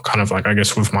well, kind of like, I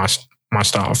guess, with my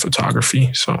style of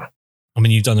photography. So, I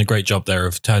mean, you've done a great job there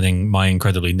of turning my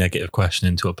incredibly negative question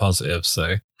into a positive.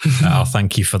 So I'll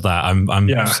thank you for that. I'm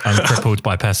crippled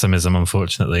by pessimism,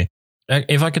 unfortunately.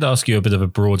 If I could ask you a bit of a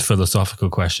broad philosophical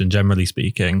question, generally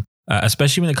speaking,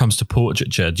 especially when it comes to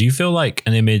portraiture, do you feel like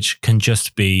an image can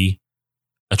just be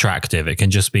attractive? It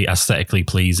can just be aesthetically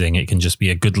pleasing. It can just be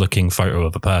a good looking photo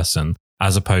of a person,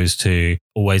 as opposed to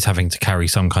always having to carry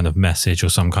some kind of message or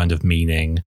some kind of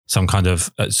meaning, some kind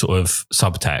of sort of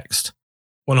subtext.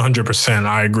 100%.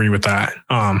 I agree with that.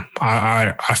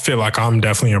 I feel like I'm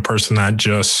definitely a person that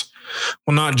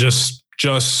not just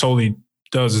solely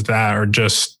does that or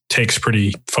just takes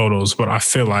pretty photos. But I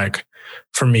feel like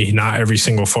for me, not every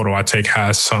single photo I take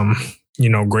has some,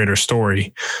 greater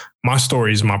story. My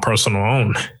story is my personal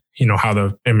own, how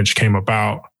the image came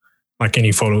about. Like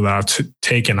any photo that I've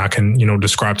taken, I can,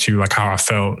 describe to you like how I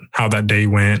felt, how that day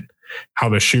went, how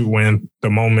the shoot went, the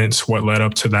moments, what led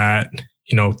up to that,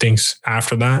 things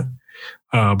after that.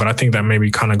 But I think that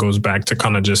maybe kind of goes back to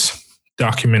kind of just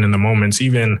documenting the moments,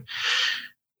 even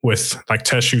with like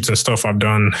test shoots and stuff I've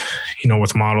done,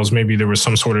 with models. Maybe there was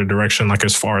some sort of direction, like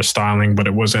as far as styling, but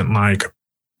it wasn't like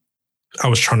I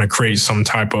was trying to create some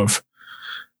type of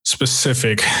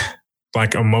specific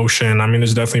like emotion. I mean,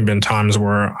 there's definitely been times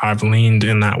where I've leaned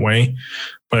in that way,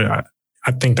 but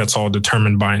I think that's all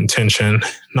determined by intention.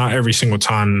 Not every single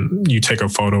time you take a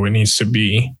photo, it needs to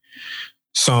be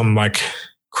some like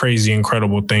crazy,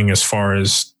 incredible thing as far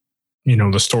as,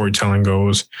 the storytelling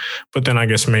goes. But then I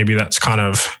guess maybe that's kind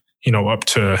of, up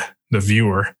to the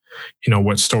viewer,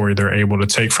 what story they're able to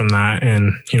take from that.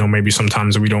 And, maybe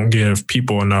sometimes we don't give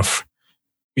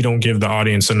the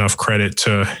audience enough credit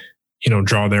to,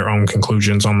 draw their own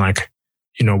conclusions on like,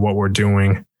 what we're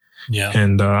doing. Yeah.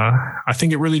 And I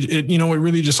think it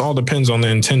really just all depends on the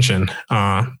intention.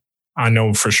 I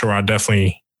know for sure I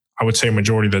would say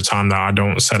majority of the time that I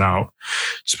don't set out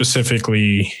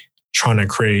specifically trying to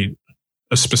create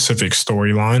a specific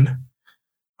storyline.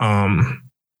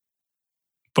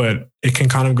 But it can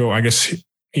kind of go, I guess,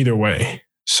 either way.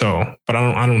 So, but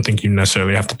I don't think you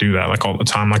necessarily have to do that like all the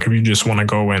time. Like if you just want to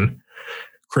go and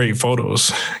create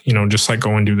photos, just like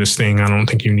go and do this thing, I don't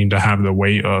think you need to have the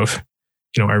weight of,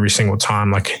 every single time,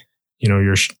 like,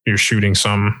 you're shooting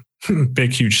some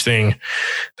big, huge thing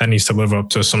that needs to live up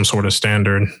to some sort of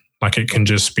standard. Like it can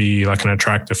just be like an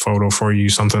attractive photo for you,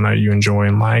 something that you enjoy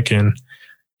and like. And,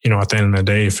 at the end of the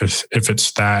day, if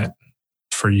it's that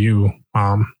for you,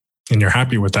 and you're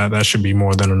happy with that, that should be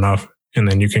more than enough. And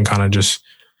then you can kind of just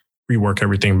rework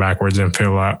everything backwards and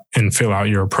fill out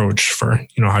your approach for,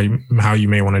 how you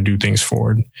may want to do things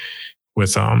forward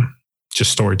with,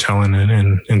 just storytelling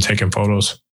and taking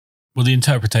photos. Well, the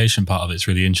interpretation part of it's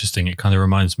really interesting. It kind of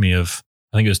reminds me of,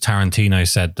 I think it was Tarantino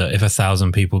said that if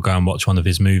 1,000 people go and watch one of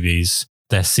his movies,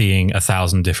 they're seeing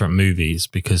 1,000 different movies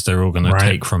because they're all going to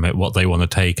take from it what they want to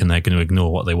take and they're going to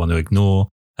ignore what they want to ignore.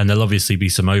 And there'll obviously be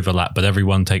some overlap, but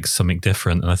everyone takes something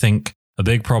different. And I think a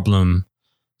big problem,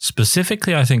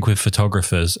 specifically, I think with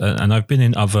photographers, and I've been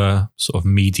in other sort of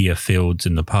media fields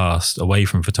in the past away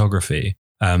from photography,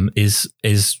 is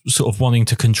sort of wanting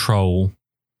to control,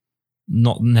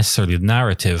 not necessarily the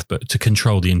narrative, but to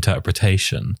control the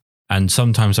interpretation. And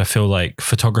sometimes I feel like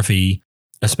photography,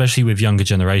 especially with younger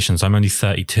generations, I'm only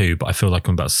 32, but I feel like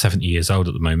I'm about 70 years old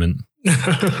at the moment.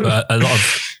 But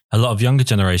a lot of younger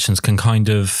generations can kind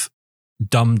of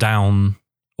dumb down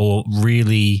or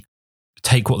really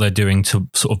take what they're doing to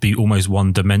sort of be almost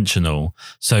one-dimensional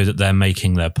so that they're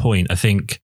making their point. I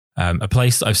think a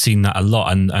place that I've seen that a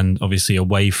lot, and obviously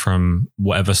away from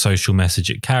whatever social message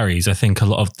it carries, I think a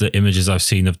lot of the images I've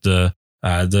seen of the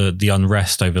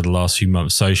unrest over the last few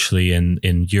months socially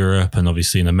in Europe and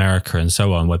obviously in America and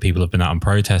so on, where people have been out and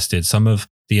protested, some of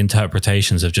the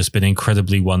interpretations have just been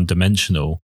incredibly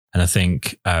one-dimensional. And I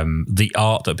think the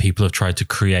art that people have tried to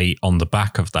create on the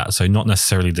back of that, so not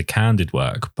necessarily the candid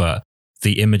work, but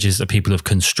the images that people have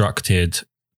constructed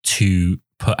to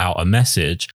put out a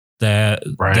message, they're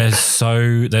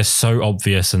so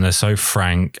obvious and they're so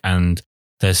frank, and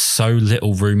there's so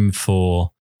little room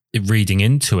for reading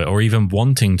into it or even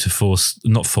wanting to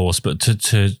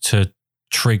to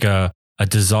trigger a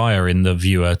desire in the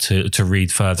viewer to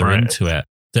read further into it,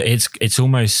 that it's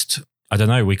almost, I don't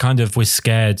know, we're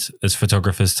scared as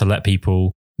photographers to let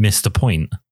people miss the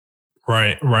point.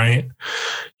 Right.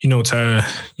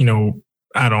 To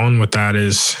add on with that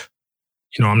is,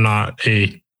 I'm not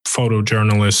a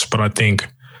photojournalist, but I think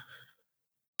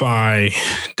by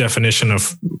definition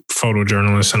of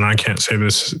photojournalist, and I can't say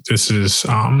this is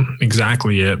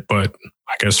exactly it, but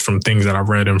I guess from things that I've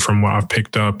read and from what I've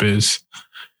picked up is,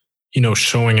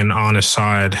 showing an honest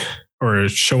side or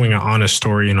showing an honest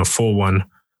story in a full one,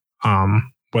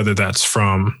 whether that's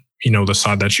from, the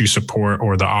side that you support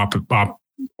or the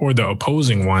or the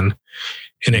opposing one.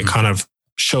 And it kind of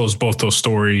shows both those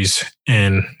stories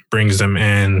and brings them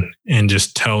in and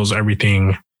just tells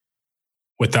everything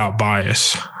without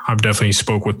bias. I've definitely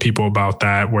spoke with people about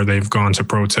that, where they've gone to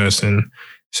protest and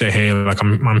say, hey, like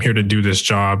I'm here to do this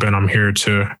job and I'm here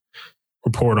to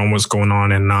report on what's going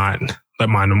on and not let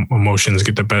my emotions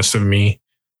get the best of me.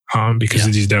 Because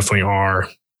these definitely are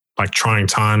like trying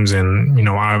times. And,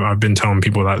 I've been telling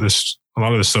people that a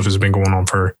lot of this stuff has been going on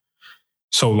for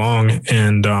so long.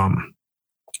 And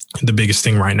the biggest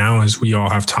thing right now is we all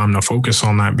have time to focus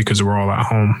on that because we're all at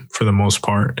home for the most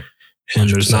part. And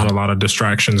 100%. there's not a lot of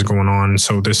distractions going on.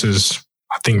 So I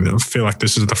feel like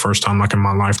this is the first time like in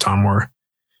my lifetime where,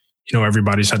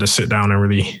 everybody's had to sit down and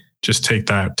really just take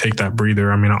that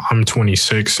breather. I mean, I'm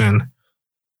 26 and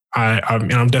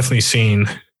I'm definitely seeing,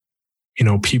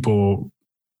 people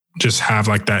just have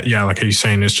like that. Yeah. Like you're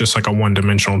saying, it's just like a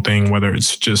one-dimensional thing, whether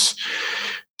it's just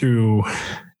through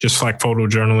just like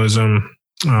photojournalism,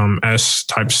 S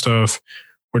type stuff,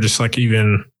 or just like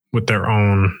even with their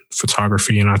own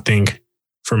photography. And I think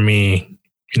for me,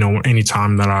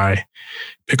 anytime that I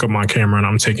pick up my camera and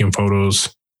I'm taking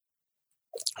photos,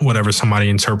 whatever somebody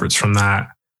interprets from that,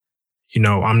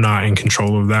 I'm not in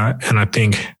control of that. And I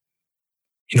think,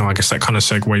 I guess that kind of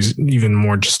segues even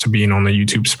more just to being on the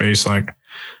YouTube space. Like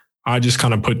I just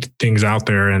kind of put things out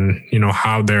there and,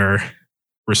 how they're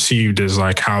received is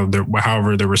like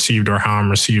however they're received or how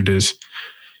I'm received is,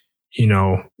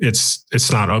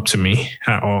 it's not up to me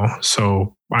at all.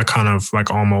 So I kind of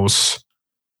like almost,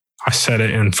 I set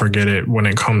it and forget it when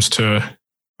it comes to,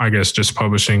 I guess, just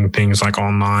publishing things like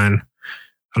online.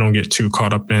 I don't get too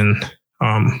caught up in,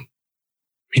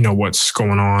 what's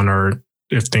going on or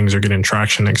if things are getting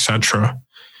traction, etc.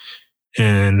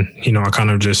 And, I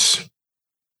kind of just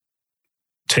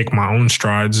take my own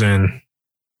strides and,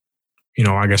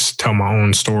 I guess tell my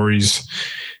own stories.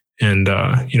 And,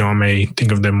 I may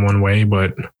think of them one way,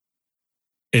 but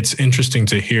it's interesting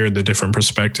to hear the different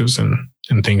perspectives and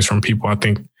things from people. I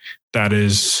think that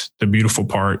is the beautiful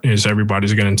part is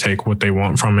everybody's going to take what they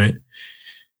want from it.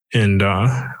 And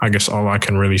I guess all I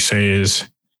can really say is,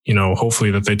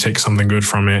 hopefully that they take something good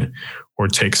from it or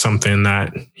take something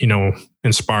that,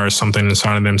 inspires something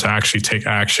inside of them to actually take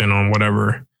action on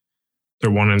whatever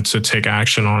they're wanting to take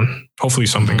action on. Hopefully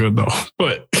something good though.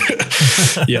 But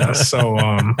yeah, so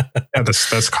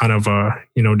that's kind of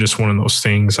just one of those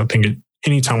things. I think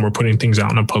anytime we're putting things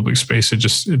out in a public space,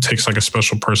 it takes like a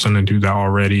special person to do that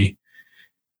already.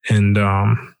 And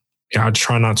I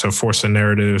try not to force a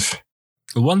narrative.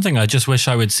 One thing I just wish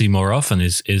I would see more often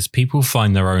is people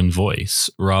find their own voice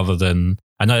rather than,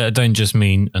 and I don't just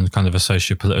mean in kind of a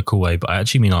socio-political way, but I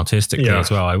actually mean artistically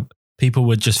as well. People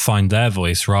would just find their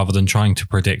voice rather than trying to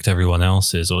predict everyone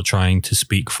else's or trying to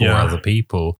speak for other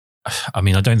people. I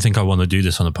mean, I don't think I want to do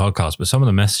this on a podcast, but some of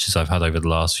the messages I've had over the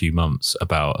last few months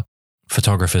about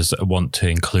photographers that want to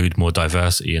include more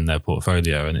diversity in their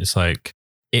portfolio. And it's like,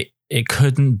 it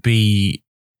couldn't be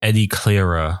any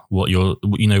clearer what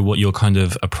your kind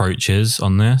of approach is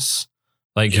on this.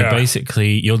 Like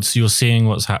you're seeing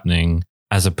what's happening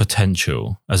as a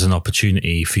potential, as an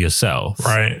opportunity for yourself.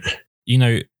 Right.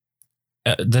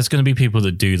 There's going to be people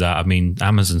that do that. I mean,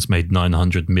 Amazon's made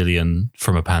 900 million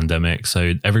from a pandemic.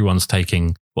 So everyone's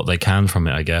taking what they can from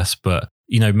it, I guess. But,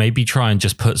 maybe try and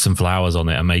just put some flowers on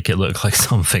it and make it look like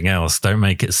something else. Don't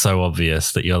make it so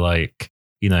obvious that you're like,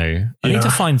 I need to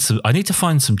find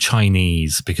some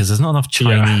Chinese because there's not enough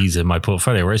Chinese in my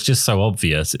portfolio where it's just so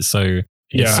obvious. It's so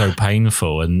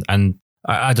painful. And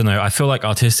I don't know. I feel like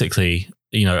artistically,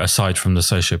 aside from the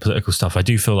socio-political stuff, I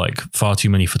do feel like far too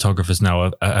many photographers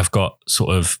now have got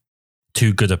sort of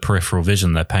too good a peripheral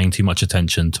vision. They're paying too much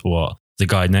attention to what the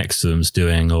guy next to them's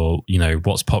doing or,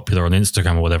 what's popular on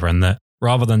Instagram or whatever. And that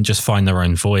rather than just find their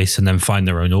own voice and then find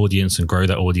their own audience and grow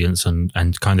that audience and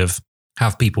kind of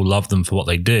have people love them for what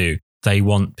they do, they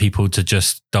want people to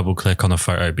just double click on a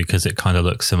photo because it kind of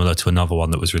looks similar to another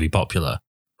one that was really popular.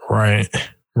 Right.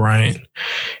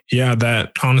 Yeah,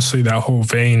 that honestly, that whole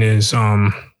vein is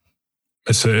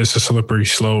it's a slippery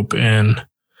slope. And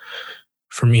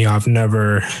for me, I've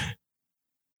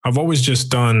always just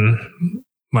done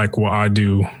like what I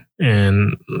do.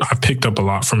 And I've picked up a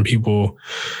lot from people,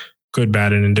 good,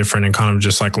 bad, and indifferent, and kind of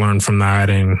just like learn from that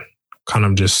and kind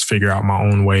of just figure out my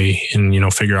own way and,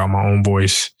 figure out my own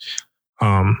voice.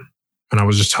 And I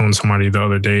was just telling somebody the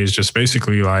other day is just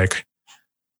basically like,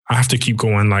 I have to keep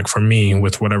going, like for me,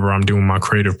 with whatever I'm doing, my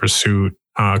creative pursuit.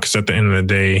 Because at the end of the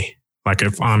day, like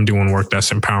if I'm doing work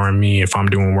that's empowering me, if I'm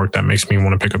doing work that makes me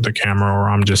want to pick up the camera, or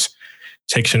I'm just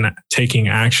taking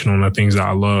action on the things that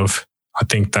I love, I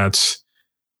think that's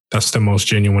the most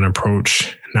genuine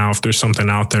approach. Now, if there's something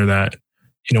out there that,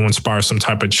 inspires some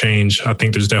type of change, I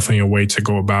think there's definitely a way to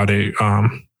go about it.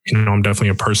 I'm definitely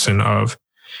a person of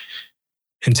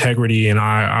integrity and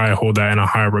I hold that in a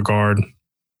high regard.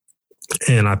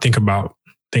 And I think about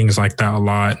things like that a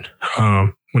lot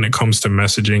when it comes to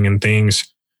messaging and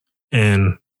things.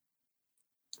 And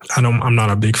I'm not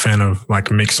a big fan of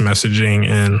like mixed messaging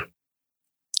and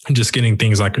just getting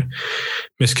things like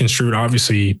misconstrued.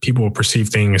 Obviously, people will perceive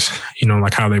things,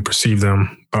 like how they perceive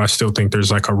them. But I still think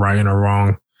there's like a right and a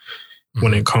wrong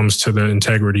when it comes to the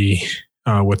integrity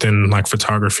within like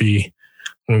photography.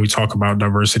 When we talk about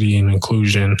diversity and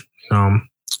inclusion,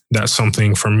 that's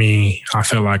something for me, I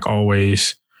feel like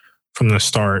always from the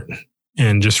start,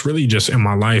 and just really just in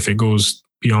my life, it goes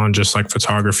beyond just like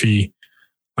photography.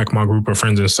 Like my group of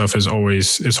friends and stuff it's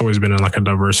always been in like a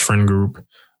diverse friend group.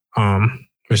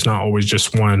 It's not always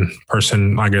just one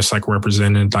person, I guess, like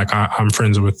represented. Like I'm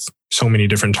friends with so many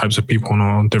different types of people in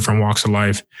all different walks of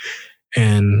life.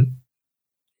 And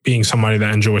being somebody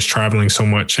that enjoys traveling so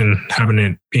much and having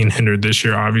it being hindered this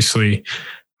year, obviously,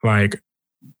 like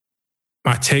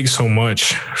I take so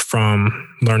much from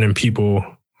learning people,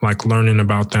 like learning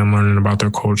about them, learning about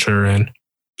their culture and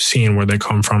seeing where they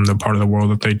come from, the part of the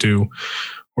world that they do,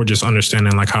 or just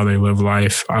understanding like how they live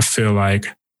life. I feel like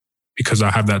because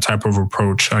I have that type of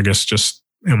approach, I guess, just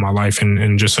in my life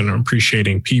and just in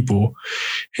appreciating people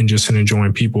and just in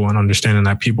enjoying people and understanding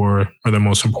that people are the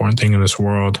most important thing in this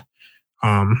world.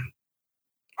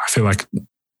 I feel like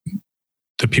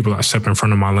the people that step in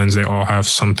front of my lens, they all have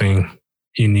something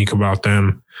unique about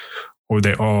them, or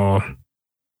they all,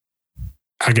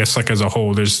 I guess, like as a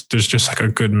whole, there's just like a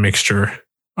good mixture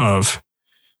of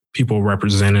people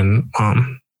representing,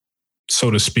 so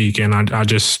to speak. And I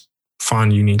just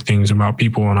find unique things about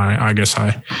people. And I guess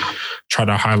I try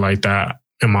to highlight that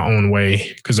in my own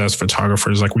way, because as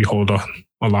photographers, like we hold a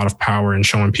lot of power in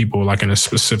showing people like in a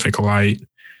specific light.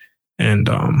 And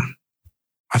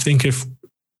I think if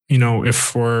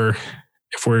we're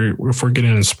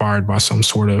getting inspired by some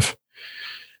sort of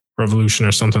revolution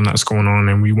or something that's going on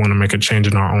and we want to make a change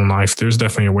in our own life, there's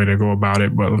definitely a way to go about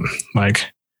it. But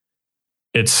like,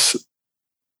 it's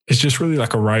just really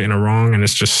like a right and a wrong. And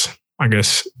it's just, I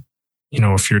guess,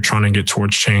 if you're trying to get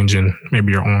towards change in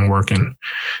maybe your own work and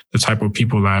the type of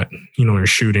people that, you're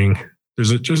shooting,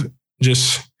 there's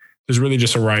really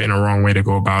just a right and a wrong way to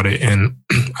go about it. And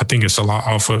I think it's a lot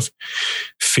off of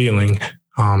feeling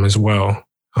as well.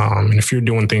 And if you're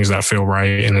doing things that feel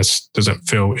right and it doesn't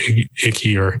feel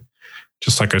icky or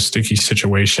just like a sticky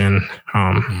situation,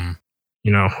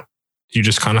 you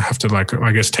just kind of have to like,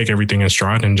 I guess, take everything in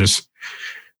stride and just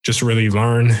really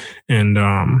learn. And,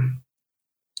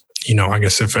 I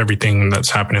guess if everything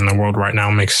that's happening in the world right now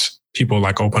makes people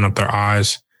like open up their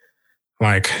eyes,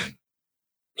 like,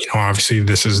 obviously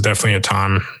this is definitely a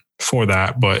time for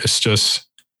that, but it's just,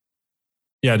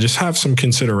 just have some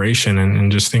consideration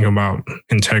and just think about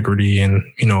integrity. And,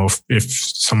 if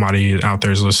somebody out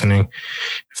there is listening,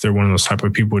 if they're one of those type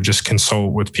of people, just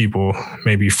consult with people,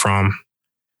 maybe from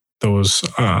those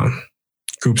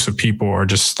groups of people, or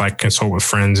just like consult with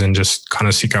friends and just kind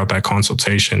of seek out that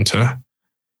consultation to,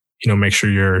 make sure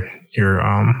you're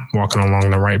walking along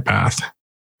the right path.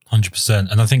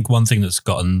 100%. And I think one thing that's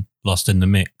gotten lost in the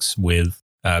mix with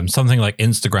something like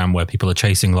Instagram, where people are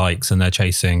chasing likes and they're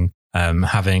chasing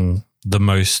having the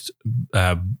most,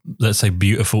 let's say,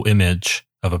 beautiful image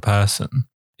of a person,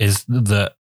 is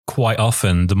that quite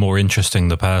often the more interesting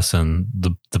the person,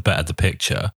 the better the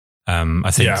picture. I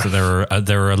think that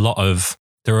there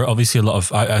are obviously a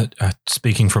lot of,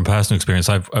 speaking from personal experience,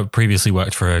 I've previously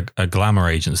worked for a glamour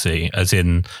agency, as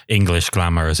in English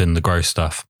glamour, as in the gross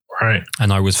stuff. Right.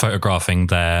 And I was photographing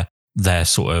their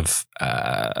sort of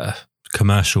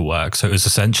commercial work. So it was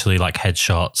essentially like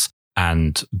headshots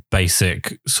and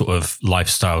basic sort of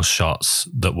lifestyle shots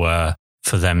that were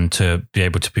for them to be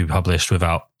able to be published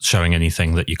without showing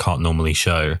anything that you can't normally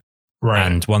show. Right.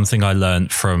 And one thing I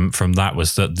learned from that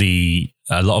was that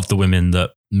a lot of the women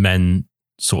that men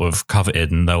sort of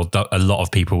coveted, and a lot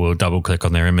of people will double click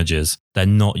on their images, they're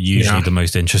not usually the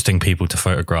most interesting people to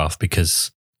photograph,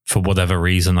 because for whatever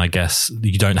reason, I guess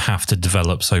you don't have to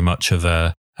develop so much of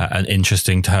an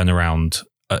interesting turnaround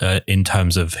in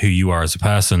terms of who you are as a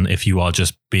person if you are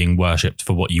just being worshipped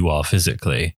for what you are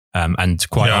physically. And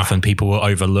quite often people will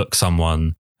overlook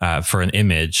someone for an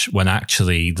image when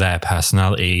actually their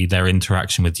personality, their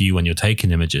interaction with you when you're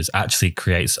taking images actually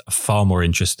creates a far more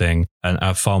interesting and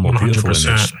a far more 100%. Beautiful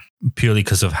image, purely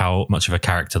because of how much of a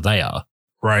character they are.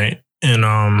 Right. And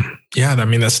I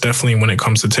mean, that's definitely when it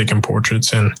comes to taking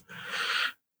portraits and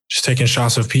just taking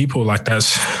shots of people, like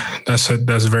that's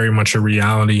very much a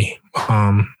reality.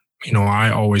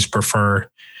 I always prefer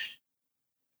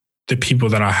the people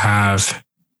that I have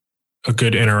a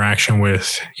good interaction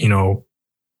with.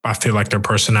 I feel like their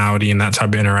personality and that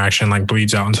type of interaction like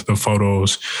bleeds out into the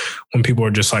photos when people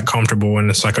are just like comfortable and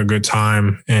it's like a good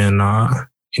time. And,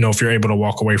 if you're able to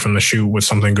walk away from the shoot with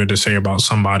something good to say about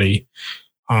somebody,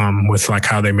 with like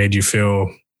how they made you feel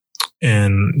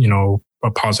in, a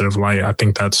positive light, I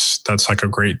think that's like a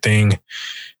great thing.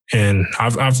 And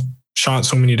I've shot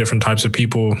so many different types of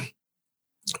people.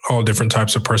 all different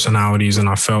types of personalities. And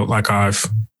I felt like I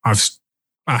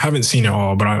haven't seen it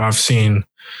all, but I've seen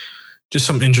just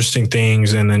some interesting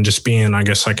things. And then just being, I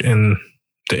guess, like in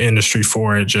the industry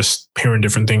for it, just hearing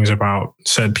different things about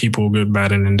said people, good,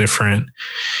 bad, and indifferent.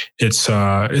 It's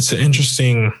an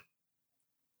interesting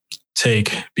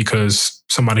take, because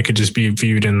somebody could just be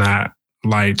viewed in that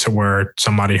light to where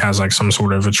somebody has like some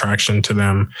sort of attraction to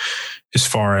them as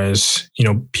far as, you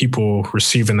know, people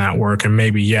receiving that work. And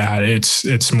maybe, yeah,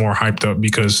 it's more hyped up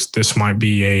because this might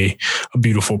be a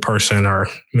beautiful person, or,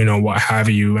 you know, what have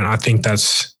you. And I think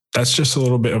that's just a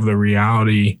little bit of the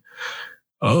reality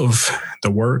of the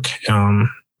work.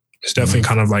 It's definitely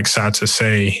kind of like sad to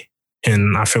say.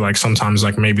 And I feel like sometimes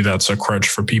like maybe that's a crutch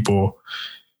for people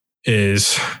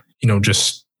is, you know,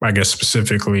 just, I guess,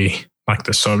 specifically like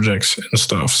the subjects and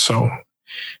stuff. So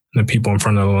the people in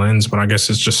front of the lens, but I guess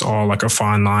it's just all like a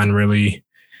fine line really.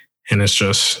 And it's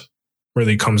just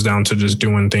really comes down to just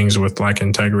doing things with like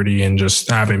integrity and just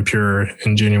having pure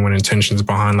and genuine intentions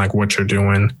behind like what you're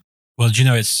doing. Well, do you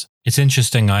know, it's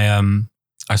interesting.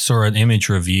 I saw an image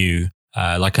review,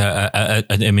 like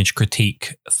an image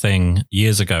critique thing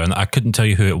years ago, and I couldn't tell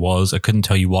you who it was. I couldn't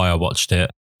tell you why I watched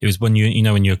it. It was when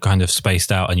when you're kind of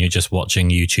spaced out and you're just watching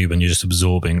YouTube and you're just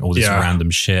absorbing all this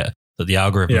random shit that the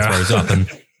algorithm throws up. And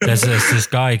there's this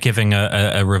guy giving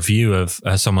a review of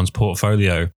someone's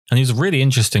portfolio, and it was a really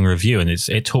interesting review. And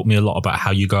it taught me a lot about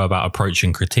how you go about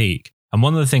approaching critique. And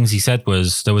one of the things he said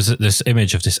was there was this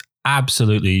image of this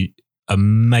absolutely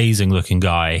amazing looking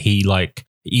guy. He like,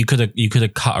 you could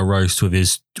have cut a roast with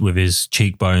his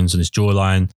cheekbones and his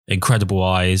jawline, incredible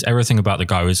eyes. Everything about the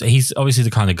guy he's obviously the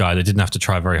kind of guy that didn't have to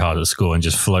try very hard at school and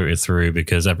just floated through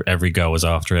because every girl was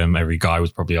after him. Every guy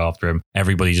was probably after him.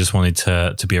 Everybody just wanted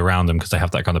to be around him because they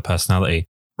have that kind of personality.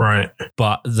 Right.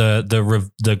 But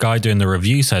the guy doing the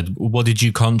review said, what did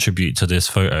you contribute to this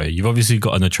photo? You've obviously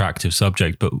got an attractive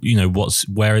subject, but you know,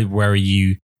 where are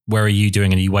you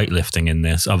doing any weightlifting in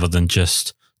this other than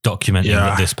just documenting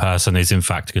that this person is in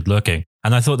fact good looking?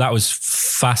 And I thought that was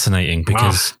fascinating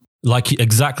because like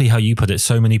exactly how you put it,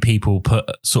 so many people put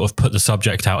the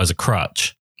subject out as a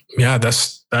crutch. Yeah,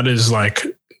 that's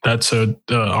an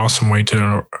awesome way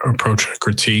to approach a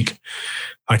critique.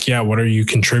 Like, yeah, what are you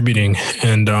contributing?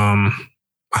 And I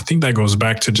think that goes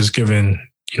back to just giving,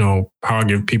 you know, how I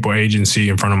give people agency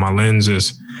in front of my lens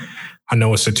is I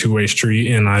know it's a two-way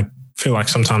street, and I feel like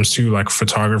sometimes too, like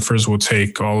photographers will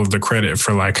take all of the credit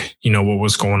for like, you know, what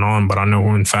was going on. But I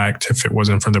know in fact, if it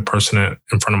wasn't for the person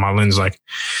in front of my lens, like,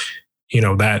 you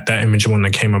know, that image wouldn't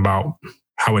have came about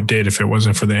how it did. If it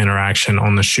wasn't for the interaction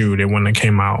on the shoot, it wouldn't have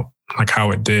came out like how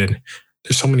it did.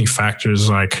 There's so many factors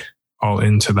like all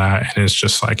into that. And it's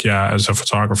just like, yeah, as a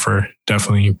photographer,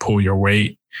 definitely pull your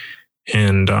weight.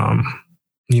 And,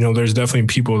 you know, there's definitely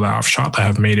people that I've shot that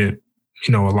have made it,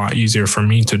 you know, a lot easier for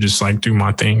me to just like do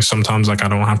my thing. Sometimes like I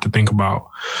don't have to think about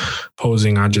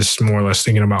posing. I just more or less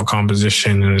thinking about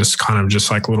composition, and it's kind of just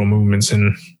like little movements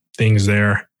and things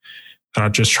there that I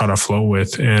just try to flow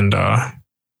with. And,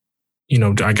 you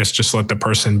know, I guess just let the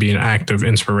person be an act of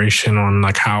inspiration on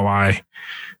like how I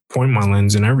point my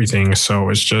lens and everything. So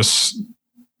it's just,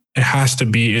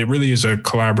 it really is a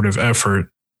collaborative effort.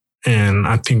 And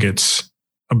I think it's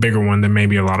a bigger one than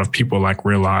maybe a lot of people like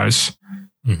realize.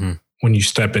 Mm-hmm. When you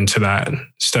step into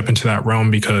that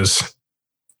realm, because,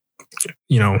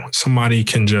 you know, somebody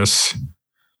can just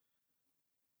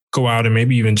go out and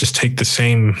maybe even just take the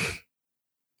same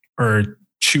or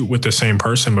shoot with the same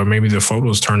person, but maybe the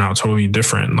photos turn out totally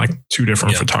different. Like two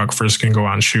different photographers can go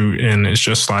out and shoot. And it's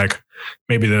just like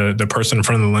maybe the person in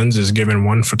front of the lens is giving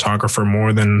one photographer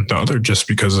more than the other just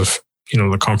because of, you know,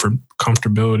 the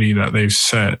comfortability that they've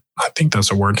set. I think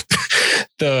that's a word.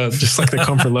 Just like the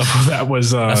comfort level that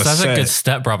was that's set. A good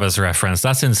Step Brothers reference.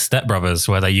 That's in Step Brothers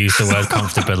where they use the word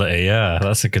comfortability. Yeah,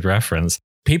 that's a good reference.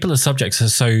 People as subjects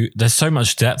there's so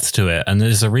much depth to it. And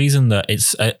there's a reason that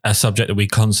it's a subject that we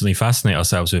constantly fascinate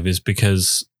ourselves with, is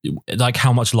because like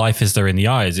how much life is there in the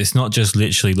eyes? It's not just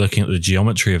literally looking at the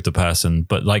geometry of the person,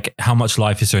 but like how much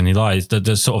life is there in the eyes?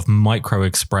 There's sort of micro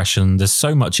expression. There's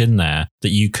so much in there that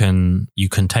you can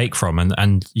take from,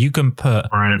 and you can put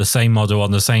the same model on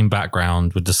the same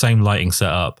background with the same lighting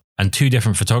setup and two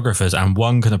different photographers, and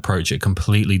one can approach it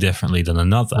completely differently than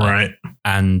another. Right.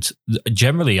 And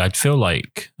generally I'd feel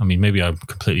like, I mean, maybe I'm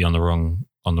completely on the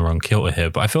wrong kilter here,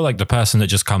 but I feel like the person that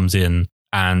just comes in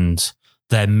and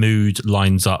their mood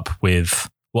lines up with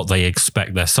what they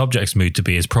expect their subject's mood to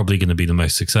be is probably going to be the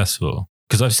most successful.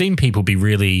 Because I've seen people be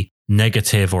really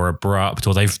negative or abrupt,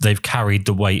 or they've carried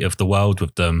the weight of the world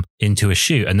with them into a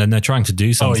shoot, and then they're trying to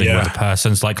do something where the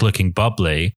person's like looking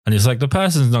bubbly, and it's like the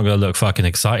person's not going to look fucking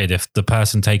excited if the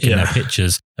person taking their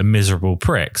picture's a miserable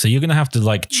prick. So you're going to have to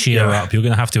like cheer up. You're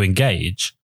going to have to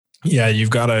engage. Yeah, you've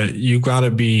got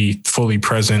to be fully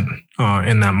present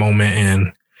in that moment,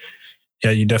 and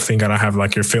yeah, you definitely got to have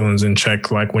like your feelings in check,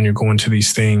 like when you're going to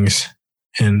these things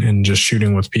and just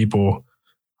shooting with people,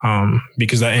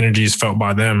 because that energy is felt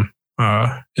by them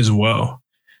as well.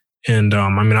 And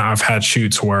I mean, I've had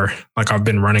shoots where like I've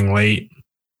been running late,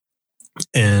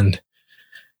 and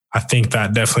I think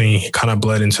that definitely kind of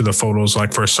bled into the photos,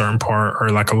 like for a certain part or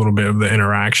like a little bit of the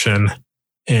interaction.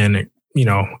 And, you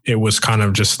know, it was kind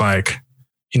of just like,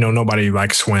 you know, nobody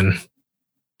likes when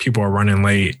people are running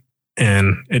late,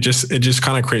 and it just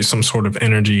kind of creates some sort of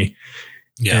energy.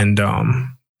 Yeah. And,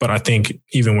 but I think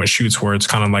even with shoots where it's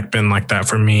kind of like been like that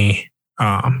for me,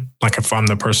 like if I'm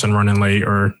the person running late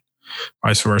or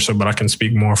vice versa, but I can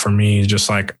speak more for me, just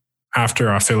like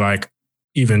after, I feel like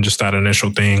even just that initial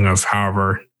thing of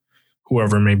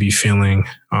whoever may be feeling,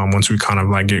 once we kind of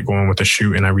like get going with the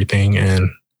shoot and everything, and,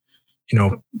 you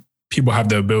know, people have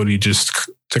the ability just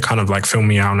to kind of like fill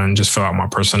me out and just fill out my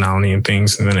personality and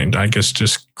things. And then it, I guess,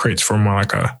 just creates for more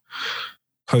like a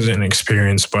pleasant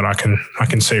experience. But I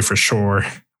can say for sure,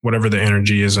 whatever the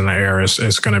energy is in the air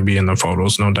is going to be in the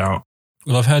photos, no doubt.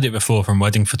 Well, I've heard it before from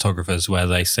wedding photographers where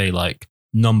they say like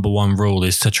number one rule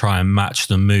is to try and match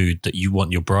the mood that you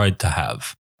want your bride to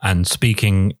have. And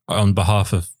speaking on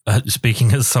behalf of,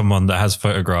 speaking as someone that has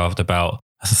photographed about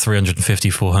 350,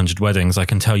 400 weddings, I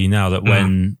can tell you now that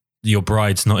when your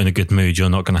bride's not in a good mood, you're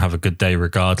not going to have a good day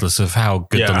regardless of how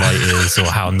good the light is or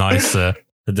how nice the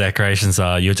decorations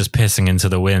are. You're just pissing into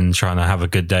the wind trying to have a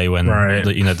good day when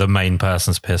the main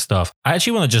person's pissed off. I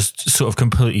actually want to just sort of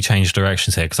completely change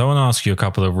directions here because I want to ask you a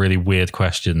couple of really weird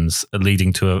questions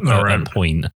leading to a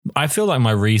point. I feel like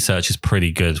my research is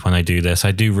pretty good when I do this.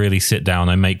 I do really sit down,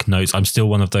 I make notes. I'm still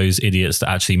one of those idiots that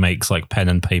actually makes like pen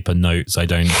and paper notes. I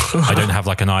don't have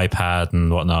like an iPad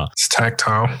and whatnot. It's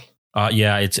tactile.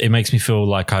 Yeah, it makes me feel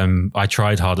like I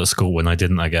tried hard at school when I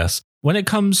didn't, I guess. When it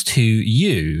comes to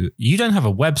you don't have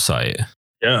a website.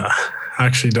 Yeah, I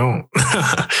actually don't.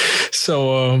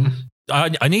 So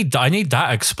I need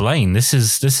that explained. This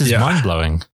is mind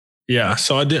blowing. Yeah,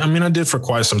 so I did for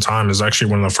quite some time. It's actually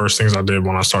one of the first things I did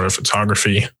when I started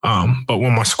photography. But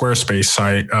when my Squarespace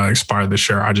site expired this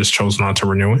year, I just chose not to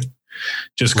renew it,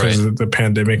 just because of the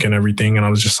pandemic and everything. And I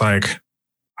was just like,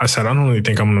 I said, I don't really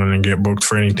think I'm going to get booked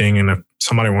for anything. And if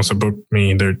somebody wants to book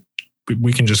me,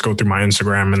 we can just go through my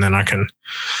Instagram, and then I can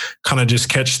kind of just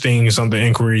catch things on the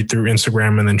inquiry through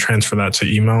Instagram and then transfer that to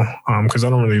email. Because I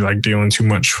don't really like dealing too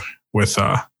much with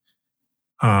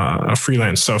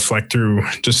freelance stuff like through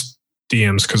just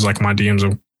DMs, because like my DMs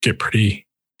will get pretty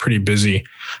busy.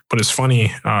 But it's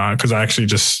funny because I actually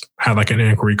just had like an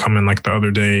inquiry come in like the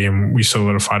other day, and we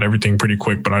solidified everything pretty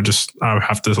quick. But I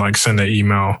have to like send an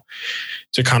email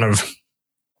to kind of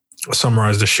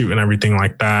summarize the shoot and everything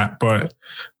like that. But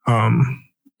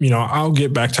I'll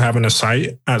get back to having a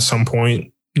site at some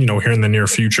point, here in the near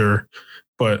future.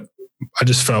 But I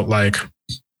just felt like,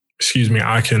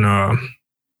 I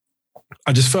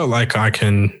just felt like I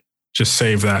can just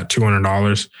save that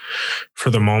 $200 for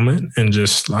the moment, and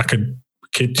just I could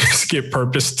just get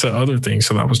purpose to other things.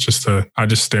 So that was just I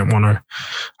just didn't want to.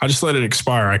 I just let it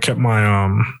expire. I kept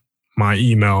my my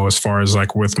email as far as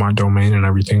like with my domain and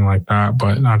everything like that,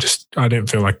 but I didn't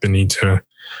feel like the need to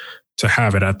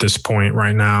have it at this point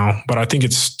right now. But I think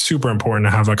it's super important to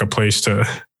have like a place to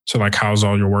like house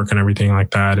all your work and everything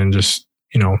like that, and just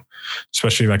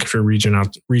especially like if you're reaching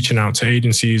out to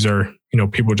agencies, or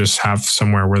people just have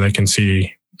somewhere where they can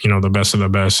see the best of the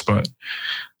best. But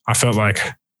I felt like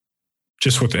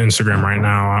just with the Instagram right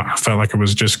now, I felt like it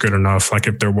was just good enough. Like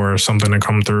if there were something to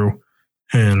come through,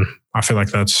 and I feel like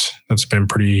that's been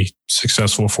pretty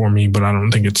successful for me. But I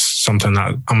don't think it's something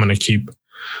that I'm going to keep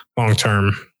long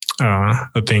term.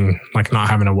 A thing like not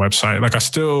having a website. Like I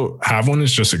still have one,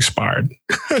 it's just expired.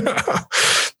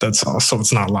 That's all. So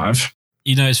it's not live.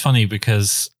 It's funny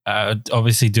because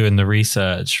obviously doing the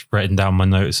research, writing down my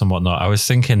notes and whatnot, I was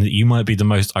thinking that you might be the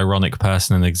most ironic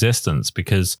person in existence,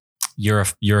 because you're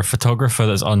a photographer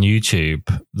that's on YouTube,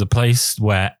 the place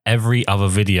where every other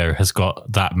video has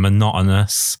got that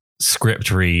monotonous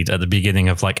script read at the beginning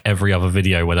of like every other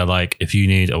video where they're like, if you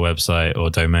need a website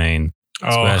or domain,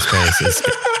 Squarespace is...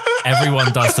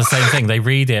 Everyone does the same thing. They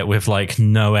read it with like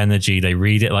no energy. They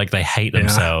read it like they hate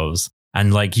themselves.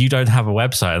 And like you don't have a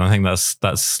website. And I think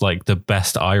that's like the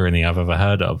best irony I've ever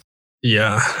heard of.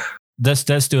 Yeah. Let's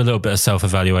do a little bit of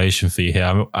self-evaluation for you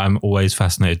here. I'm always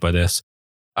fascinated by this.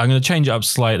 I'm going to change it up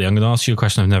slightly. I'm going to ask you a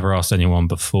question I've never asked anyone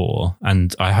before.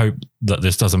 And I hope that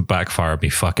this doesn't backfire me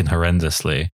fucking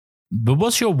horrendously. But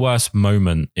what's your worst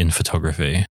moment in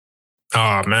photography?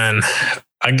 Oh, man.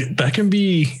 I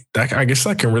guess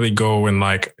that can really go in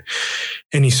like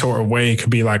any sort of way. It could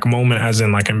be like moment as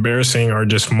in like embarrassing, or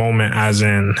just moment as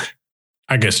in,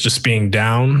 I guess, just being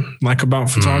down like about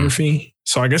photography.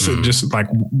 So I guess it just like,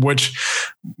 what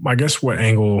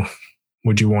angle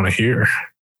would you want to hear?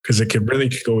 Because it could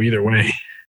really go either way.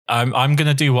 I'm going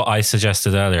to do what I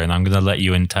suggested earlier, and I'm going to let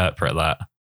you interpret that.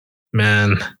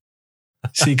 Man.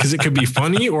 See, because it could be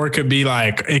funny, or it could be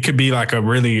like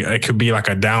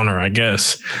a downer, I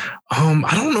guess.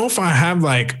 I don't know if I have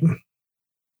like,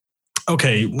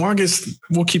 okay, well, I guess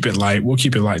we'll keep it light.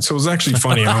 So it was actually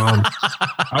funny.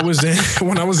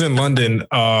 when I was in London,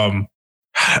 and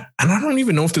I don't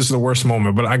even know if this is the worst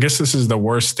moment, but I guess this is the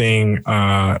worst thing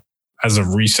as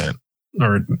of recent,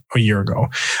 or a year ago.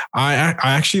 I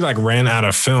actually like ran out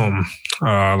of film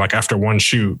like after one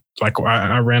shoot. Like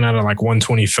I ran out of like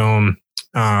 120 film.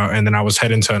 And then I was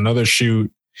heading to another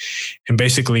shoot, and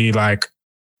basically like,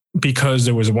 because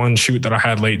there was one shoot that I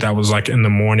had late that was like in the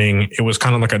morning, it was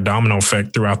kind of like a domino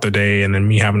effect throughout the day. And then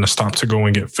me having to stop to go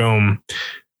and get film,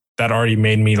 that already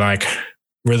made me like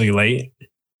really late.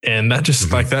 And that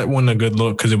just like, that wasn't a good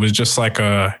look, because it was just like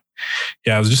it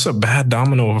was just a bad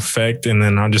domino effect. And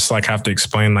then I just like have to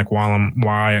explain like why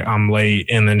I'm late,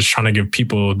 and then just trying to give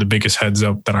people the biggest heads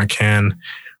up that I can.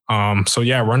 So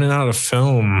yeah, running out of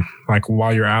film, like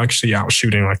while you're actually out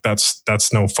shooting, like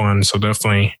that's no fun. So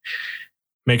definitely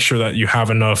make sure that you have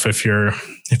enough if you're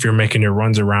making your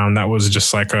runs around. That was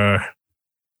just like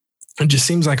it just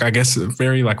seems like, I guess, a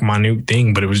very like minute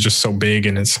thing, but it was just so big,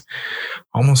 and it's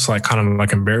almost like kind of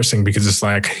like embarrassing, because it's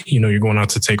like, you're going out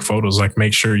to take photos, like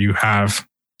make sure you have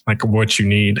like what you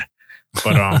need.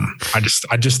 But I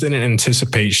just didn't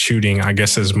anticipate shooting, I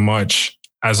guess, as much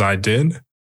as I did.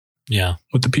 Yeah.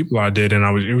 With the people I did. And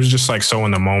it was just like so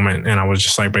in the moment. And I was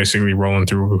just like basically rolling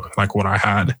through like what I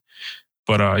had.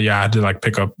 But I had to like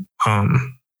pick up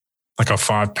like a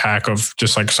 5-pack of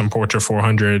just like some Portra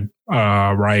 400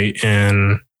 right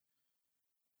in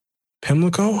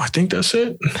Pimlico. I think that's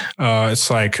it. It's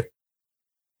like,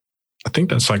 I think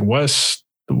that's like West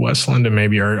London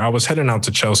maybe, or I was heading out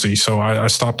to Chelsea. So I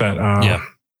stopped at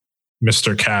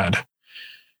Mr. Cad.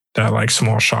 That like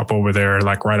small shop over there,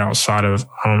 like right outside of,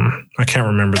 I can't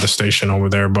remember the station over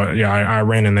there, but yeah, I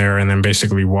ran in there and then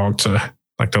basically walked to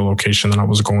like the location that I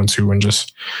was going to, and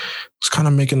just was kind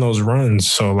of making those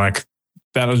runs. So like,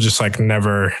 that'll just like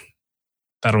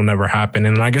that'll never happen.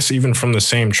 And I guess even from the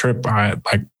same trip, I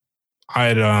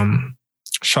had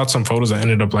shot some photos that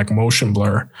ended up like motion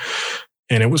blur,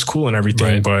 and it was cool and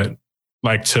everything, but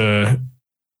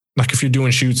like if you're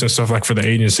doing shoots and stuff like for the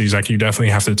agencies, like you definitely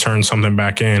have to turn something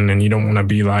back in, and you don't want to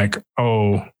be like,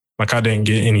 oh, like I didn't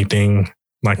get anything.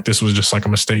 Like this was just like a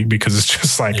mistake, because it's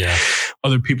just like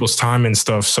other people's time and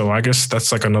stuff. So I guess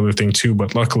that's like another thing too.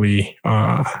 But luckily,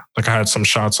 like I had some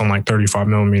shots on like 35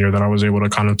 millimeter that I was able to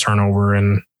kind of turn over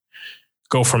and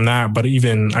go from that. But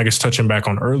even, I guess, touching back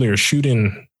on earlier,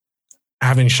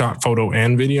 having shot photo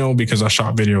and video, because I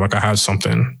shot video, like I had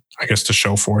something, I guess, to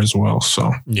show for as well.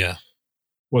 So yeah.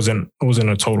 Wasn't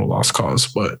a total lost cause,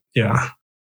 but yeah.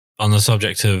 On the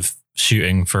subject of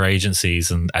shooting for agencies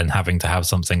and having to have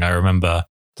something, I remember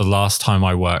the last time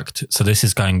I worked, so this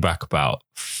is going back about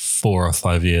 4 or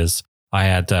 5 years, I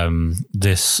had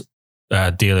this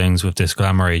dealings with this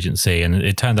glamour agency, and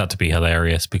it turned out to be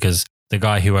hilarious, because the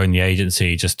guy who owned the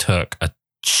agency just took a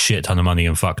shit ton of money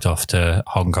and fucked off to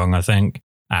Hong Kong, I think.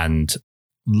 And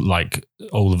like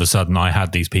all of a sudden I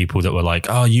had these people that were like,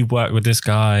 oh, you work with this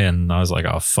guy. And I was like,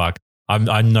 oh, fuck.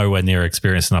 I'm nowhere near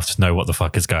experienced enough to know what the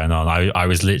fuck is going on. I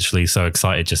was literally so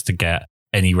excited just to get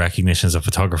any recognition as a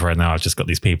photographer. And now I've just got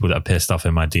these people that are pissed off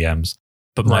in my DMs.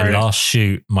 But my last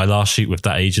shoot with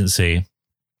that agency,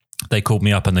 they called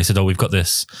me up and they said, oh, we've got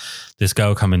this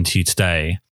girl coming to you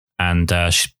today. And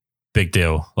big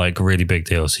deal, like really big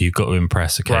deal. So you've got to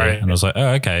impress. Okay. Right. And I was like, oh,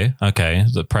 okay.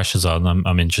 The pressure's on.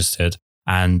 I'm interested.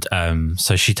 And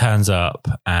so she turns up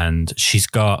and she's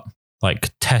got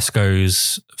like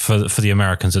Tesco's for the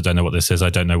Americans that don't know what this is. I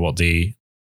don't know what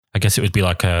I guess it would be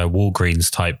like a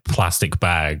Walgreens type plastic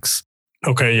bags.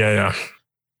 Okay. Yeah.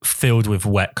 Filled with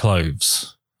wet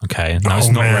clothes. Okay. Now it's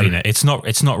not raining. It's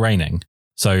not raining.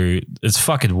 So it's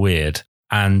fucking weird.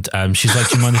 And she's like,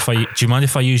 do you mind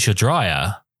if I use your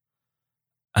dryer?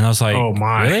 And I was like, oh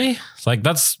my, really? It's like,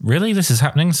 this is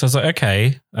happening. So I was like,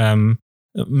 okay.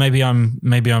 Maybe I'm,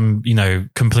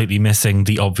 completely missing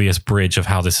the obvious bridge of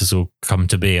how this has all come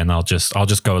to be. And I'll just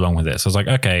go along with it. So I was like,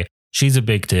 okay, she's a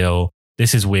big deal.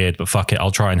 this is weird, but fuck it,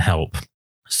 I'll try and help.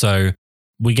 So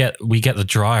we get the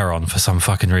dryer on for some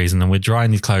fucking reason, and we're drying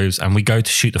these clothes, and we go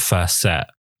to shoot the first set.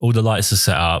 All the lights are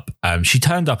set up. She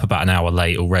turned up about an hour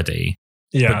late already.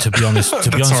 Yeah. But to be honest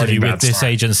with you,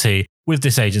 with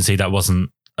this agency, that wasn't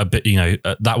a bit,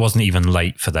 that wasn't even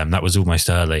late for them. That was almost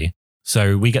early.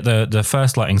 So we get the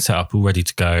first lighting set up all ready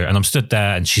to go, and I'm stood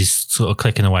there, and she's sort of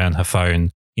clicking away on her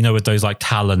phone, with those like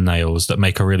talon nails that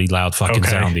make a really loud fucking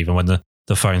sound even when the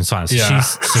phone silence. Yeah.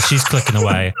 She's clicking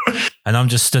away, and I'm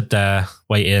just stood there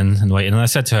waiting. And I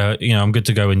said to her, I'm good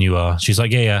to go when you are. She's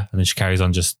like, yeah. And then she carries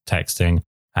on just texting.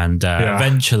 And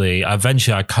eventually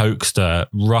I coaxed her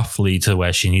roughly to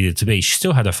where she needed to be. She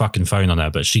still had her fucking phone on her,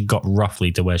 but she got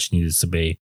roughly to where she needed to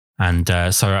be. And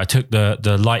so I took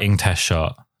the lighting test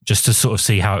shot just to sort of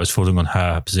see how it was falling on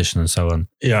her position and so on.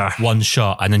 Yeah. One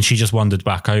shot. And then she just wandered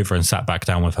back over and sat back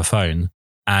down with her phone.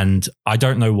 And I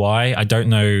don't know why. I don't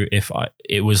know if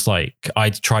it was like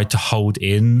I tried to hold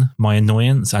in my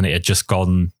annoyance and it had just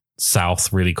gone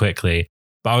south really quickly.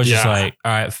 But I was just like,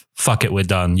 all right, fuck it, we're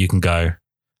done. You can go.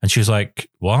 And she was like,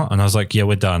 what? And I was like, yeah,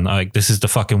 we're done. Like, this is the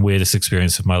fucking weirdest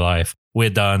experience of my life. We're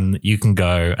done. You can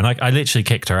go. And I literally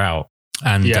kicked her out.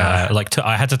 And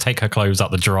I had to take her clothes out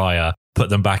the dryer, put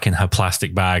them back in her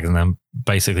plastic bag, and then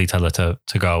basically tell her to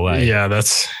go away.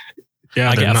 Yeah,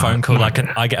 I get a phone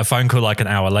call like an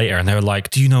hour later, and they were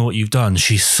like, do you know what you've done?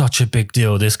 She's such a big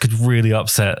deal. This could really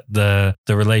upset the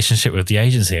relationship with the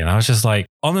agency. And I was just like,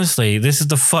 honestly, this is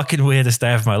the fucking weirdest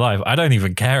day of my life. I don't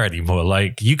even care anymore.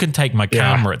 Like, you can take my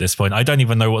camera at this point. I don't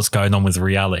even know what's going on with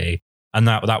reality. And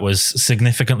that was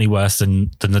significantly worse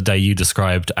than the day you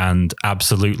described, and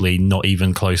absolutely not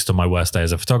even close to my worst day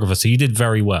as a photographer. So you did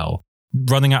very well.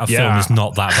 Running out of film is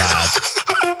not that bad.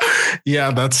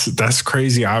 Yeah, that's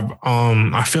crazy.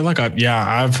 I feel like I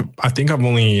think I've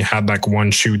only had like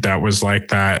one shoot that was like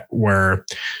that, where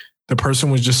the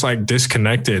person was just like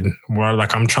disconnected, where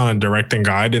like I'm trying to direct and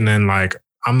guide, and then like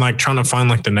I'm like trying to find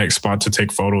like the next spot to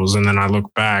take photos, and then I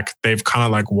look back, they've kind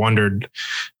of like wandered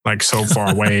like so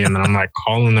far away, and then I'm like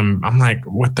calling them. I'm like,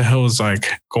 what the hell is like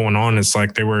going on? It's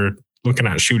like they were looking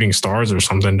at shooting stars or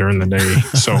something during the day.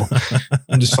 So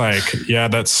I'm just like, yeah,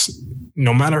 that's,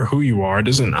 no matter who you are, I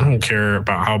don't care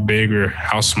about how big or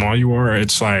how small you are.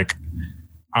 It's like,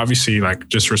 obviously, like,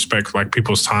 just respect like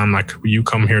people's time. Like, you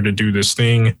come here to do this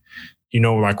thing,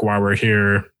 like why we're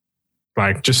here,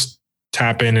 like just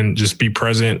tap in and just be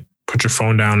present, put your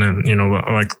phone down, and,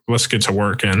 like, let's get to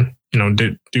work and,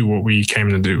 do what we came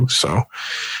to do. So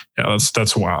yeah,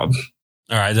 that's wild.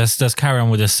 All right, let's carry on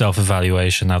with this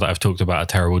self-evaluation now that I've talked about a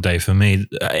terrible day for me.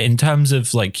 In terms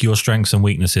of like your strengths and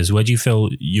weaknesses, where do you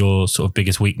feel your sort of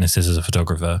biggest weaknesses as a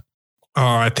photographer?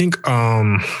 I think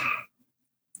my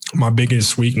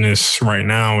biggest weakness right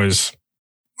now is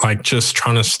like just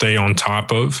trying to stay on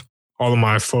top of all of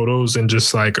my photos, and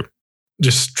just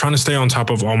trying to stay on top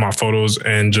of all my photos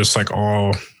and just like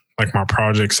all like my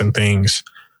projects and things.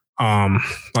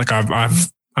 Like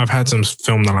I've had some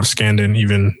film that I've scanned in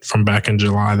even from back in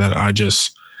July that I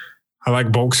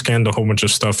like bulk scanned a whole bunch of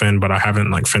stuff in, but I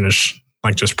haven't like finished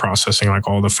like just processing like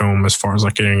all the film as far as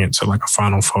like getting it to like a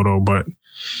final photo. But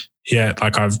yeah,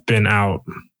 like I've been out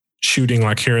shooting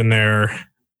like here and there.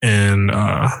 And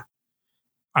I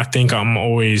think I'm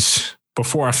always,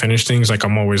 before I finish things, like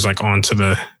I'm always like on to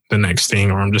the next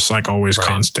thing, or I'm just like always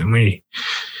constantly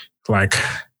like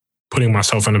putting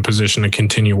myself in a position to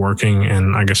continue working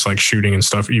and I guess like shooting and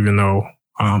stuff, even though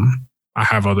I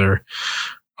have other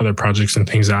projects and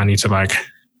things that I need to like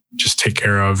just take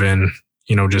care of and,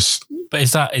 just. But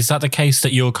is that the case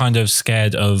that you're kind of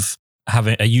scared of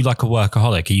having, are you like a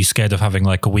workaholic? Are you scared of having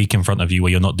like a week in front of you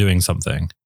where you're not doing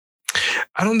something?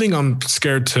 I don't think I'm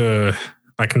scared to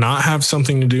like not have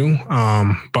something to do.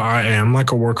 But I am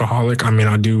like a workaholic. I mean,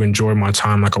 I do enjoy my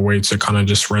time like a way to kind of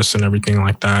just rest and everything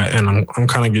like that. And I'm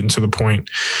kind of getting to the point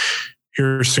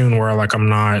here soon where like I'm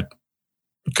not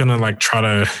gonna like try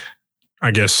to,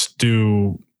 I guess,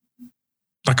 do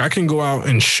like, I can go out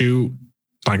and shoot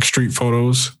like street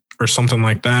photos or something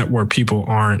like that where people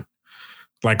aren't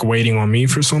like waiting on me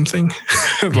for something.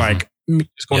 Like me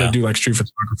just going to do like street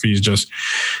photography is just,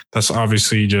 that's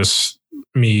obviously just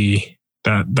me.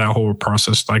 That whole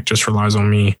process like just relies on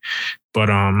me.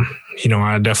 But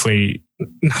I definitely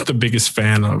not the biggest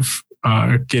fan of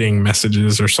getting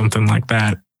messages or something like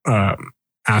that,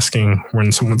 asking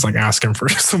when someone's like asking for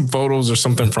some photos or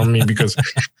something from me, because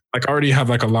like I already have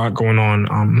like a lot going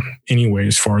on anyway,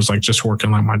 as far as like just working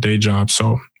like my day job.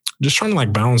 So just trying to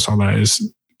like balance all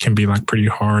that can be like pretty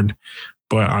hard.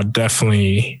 But I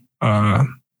definitely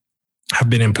have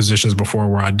been in positions before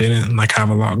where I didn't like have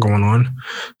a lot going on.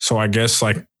 So I guess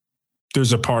like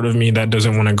there's a part of me that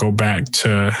doesn't want to go back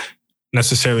to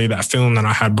necessarily that feeling that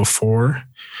I had before,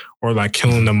 or like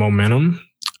killing the momentum.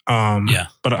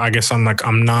 But I guess I'm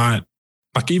not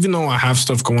like, even though I have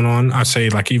stuff going on, I say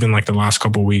like, even like the last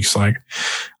couple of weeks, like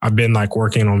I've been like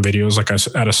working on videos like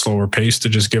at a slower pace to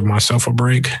just give myself a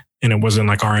break. And it wasn't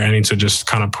like, all right, I need to just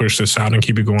kind of push this out and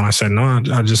keep it going. I said, no,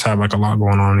 I just have like a lot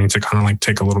going on. I need to kind of like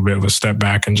take a little bit of a step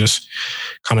back and just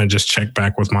kind of just check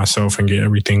back with myself and get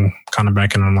everything kind of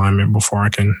back in alignment before I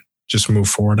can just move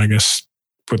forward, I guess,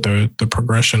 with the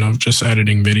progression of just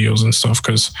editing videos and stuff.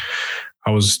 Cause I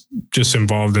was just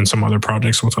involved in some other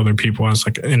projects with other people as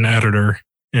like an editor.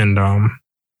 And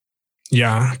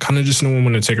kind of just knowing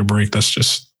when to take a break. That's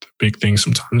just the big thing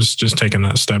sometimes, just taking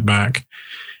that step back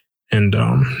and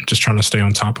just trying to stay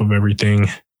on top of everything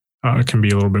can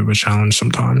be a little bit of a challenge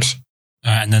sometimes.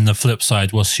 And then the flip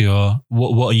side, what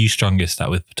are you strongest at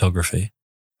with photography?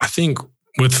 I think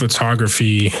with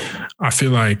photography, I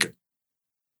feel like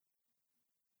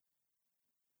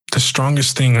the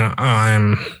strongest thing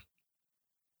I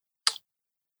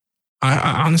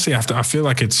honestly I feel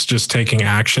like it's just taking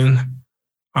action.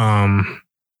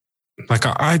 Like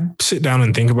I sit down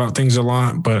and think about things a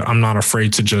lot, but I'm not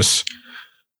afraid to just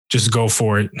go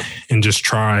for it and just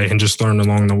try and just learn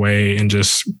along the way and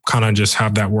just kind of just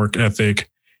have that work ethic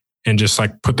and just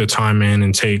like put the time in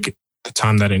and take the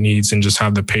time that it needs and just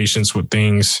have the patience with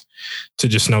things to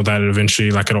just know that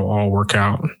eventually like it'll all work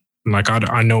out. Like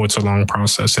I know it's a long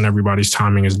process and everybody's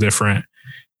timing is different,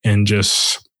 and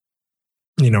just,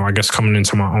 I guess coming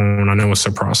into my own, I know it's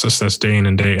a process that's day in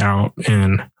and day out.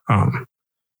 And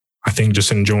I think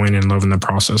just enjoying and loving the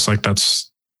process, like that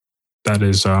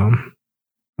is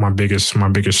my biggest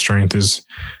strength is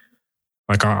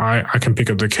like I can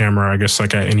pick up the camera, I guess,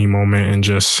 like at any moment and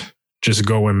just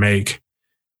go and make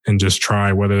and just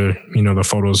try, whether, the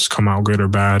photos come out good or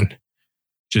bad,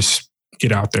 just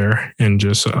get out there and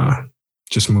just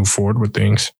move forward with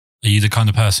things. Are you the kind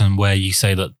of person where you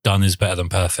say that done is better than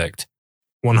perfect?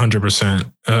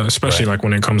 100%, especially right.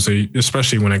 Like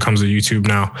especially when it comes to YouTube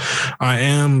now. I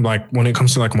am like, when it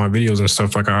comes to like my videos and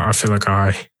stuff, like I feel like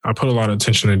I put a lot of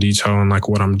attention to detail in like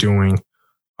what I'm doing.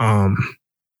 But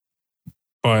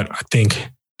I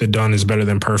think the done is better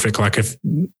than perfect. Like if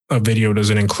a video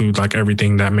doesn't include like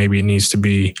everything that maybe it needs to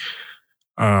be,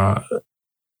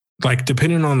 like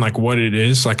depending on like what it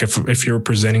is, like if you're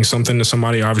presenting something to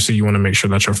somebody, obviously you want to make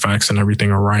sure that your facts and everything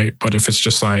are right. But if it's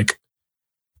just like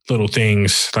little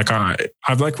things, like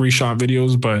I've like reshot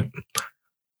videos, but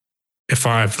if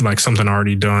I've like something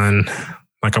already done,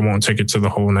 like I won't take it to the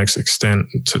whole next extent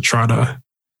to try to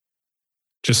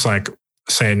just like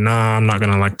say, nah, I'm not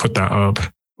going to like put that up.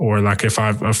 Or like if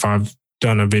I've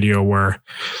done a video where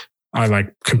I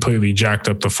like completely jacked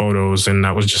up the photos and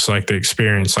that was just like the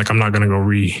experience, like I'm not going to go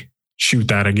reshoot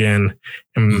that again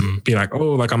and be like,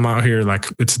 oh, like I'm out here, like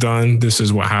it's done. This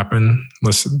is what happened.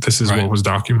 This is right. What was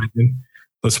documented.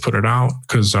 Let's put it out.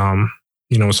 Cause,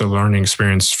 it's a learning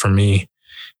experience for me.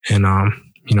 And, I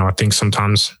think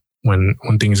sometimes when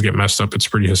things get messed up, it's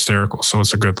pretty hysterical. So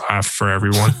it's a good laugh for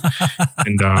everyone.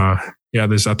 And, I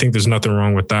think there's nothing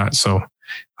wrong with that. So,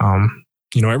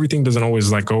 everything doesn't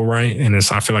always like go right. And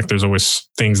I feel like there's always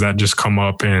things that just come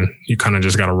up and you kind of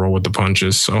just got to roll with the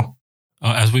punches. So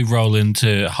as we roll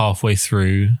into halfway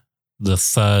through the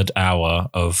third hour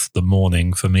of the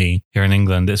morning for me here in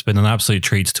England, it's been an absolute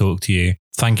treat to talk to you.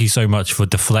 Thank you so much for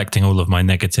deflecting all of my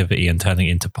negativity and turning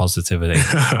it into positivity.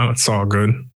 It's all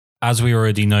good. As we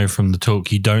already know from the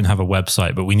talk, you don't have a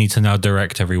website, but we need to now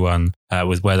direct everyone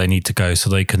with where they need to go so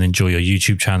they can enjoy your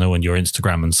YouTube channel and your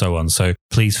Instagram and so on. So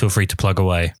please feel free to plug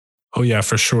away. Oh, yeah,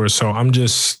 for sure. So I'm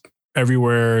just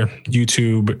everywhere,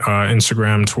 YouTube,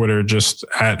 Instagram, Twitter, just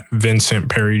at Vincent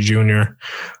Perry Jr.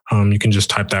 You can just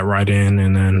type that right in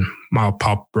and then I'll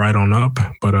pop right on up.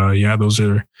 But those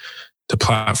are the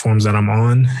platforms that I'm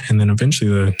on. And then eventually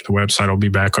the website will be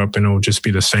back up and it'll just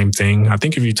be the same thing. I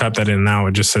think if you type that in now,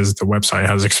 it just says the website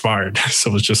has expired.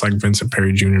 So it's just like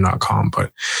vincentperryjr.com.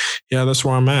 But yeah, that's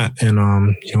where I'm at.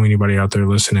 And, anybody out there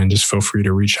listening, just feel free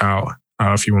to reach out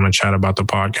if you want to chat about the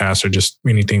podcast or just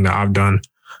anything that I've done.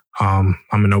 I'm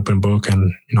an open book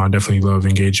and, I definitely love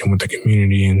engaging with the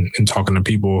community and talking to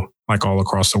people like all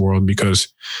across the world,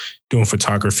 because doing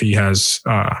photography has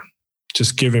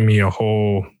just given me a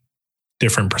whole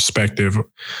different perspective,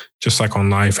 just like on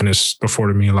life. And it's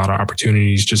afforded me a lot of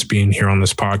opportunities just being here on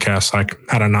this podcast. Like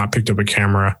had I not picked up a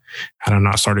camera, had I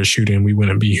not started shooting, we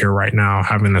wouldn't be here right now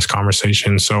having this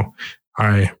conversation. So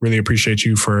I really appreciate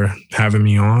you for having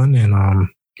me on. And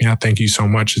thank you so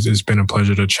much. It's been a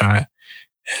pleasure to chat.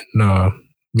 And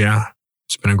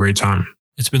it's been a great time.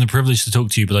 It's been a privilege to talk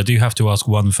to you, but I do have to ask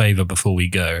one favor before we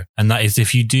go. And that is,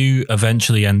 if you do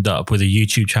eventually end up with a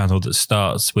YouTube channel that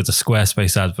starts with a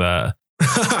Squarespace advert,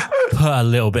 put a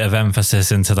little bit of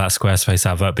emphasis into that Squarespace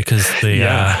advert, because the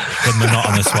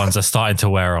monotonous ones are starting to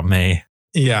wear on me.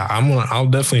 Yeah, I'll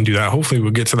definitely do that. Hopefully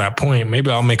we'll get to that point. Maybe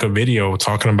I'll make a video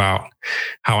talking about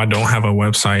how I don't have a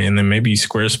website, and then maybe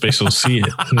Squarespace will see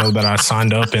it, know that I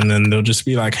signed up, and then they'll just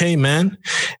be like, hey man,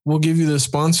 we'll give you the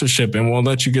sponsorship and we'll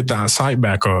let you get that site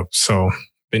back up. So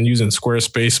been using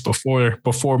Squarespace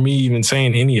before me even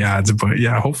saying any ads, but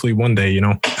yeah, hopefully one day,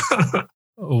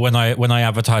 When I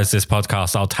advertise this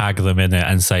podcast, I'll tag them in it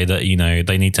and say that,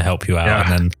 they need to help you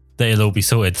out, and then it'll all be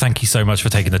sorted. Thank you so much for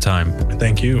taking the time.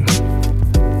 Thank you.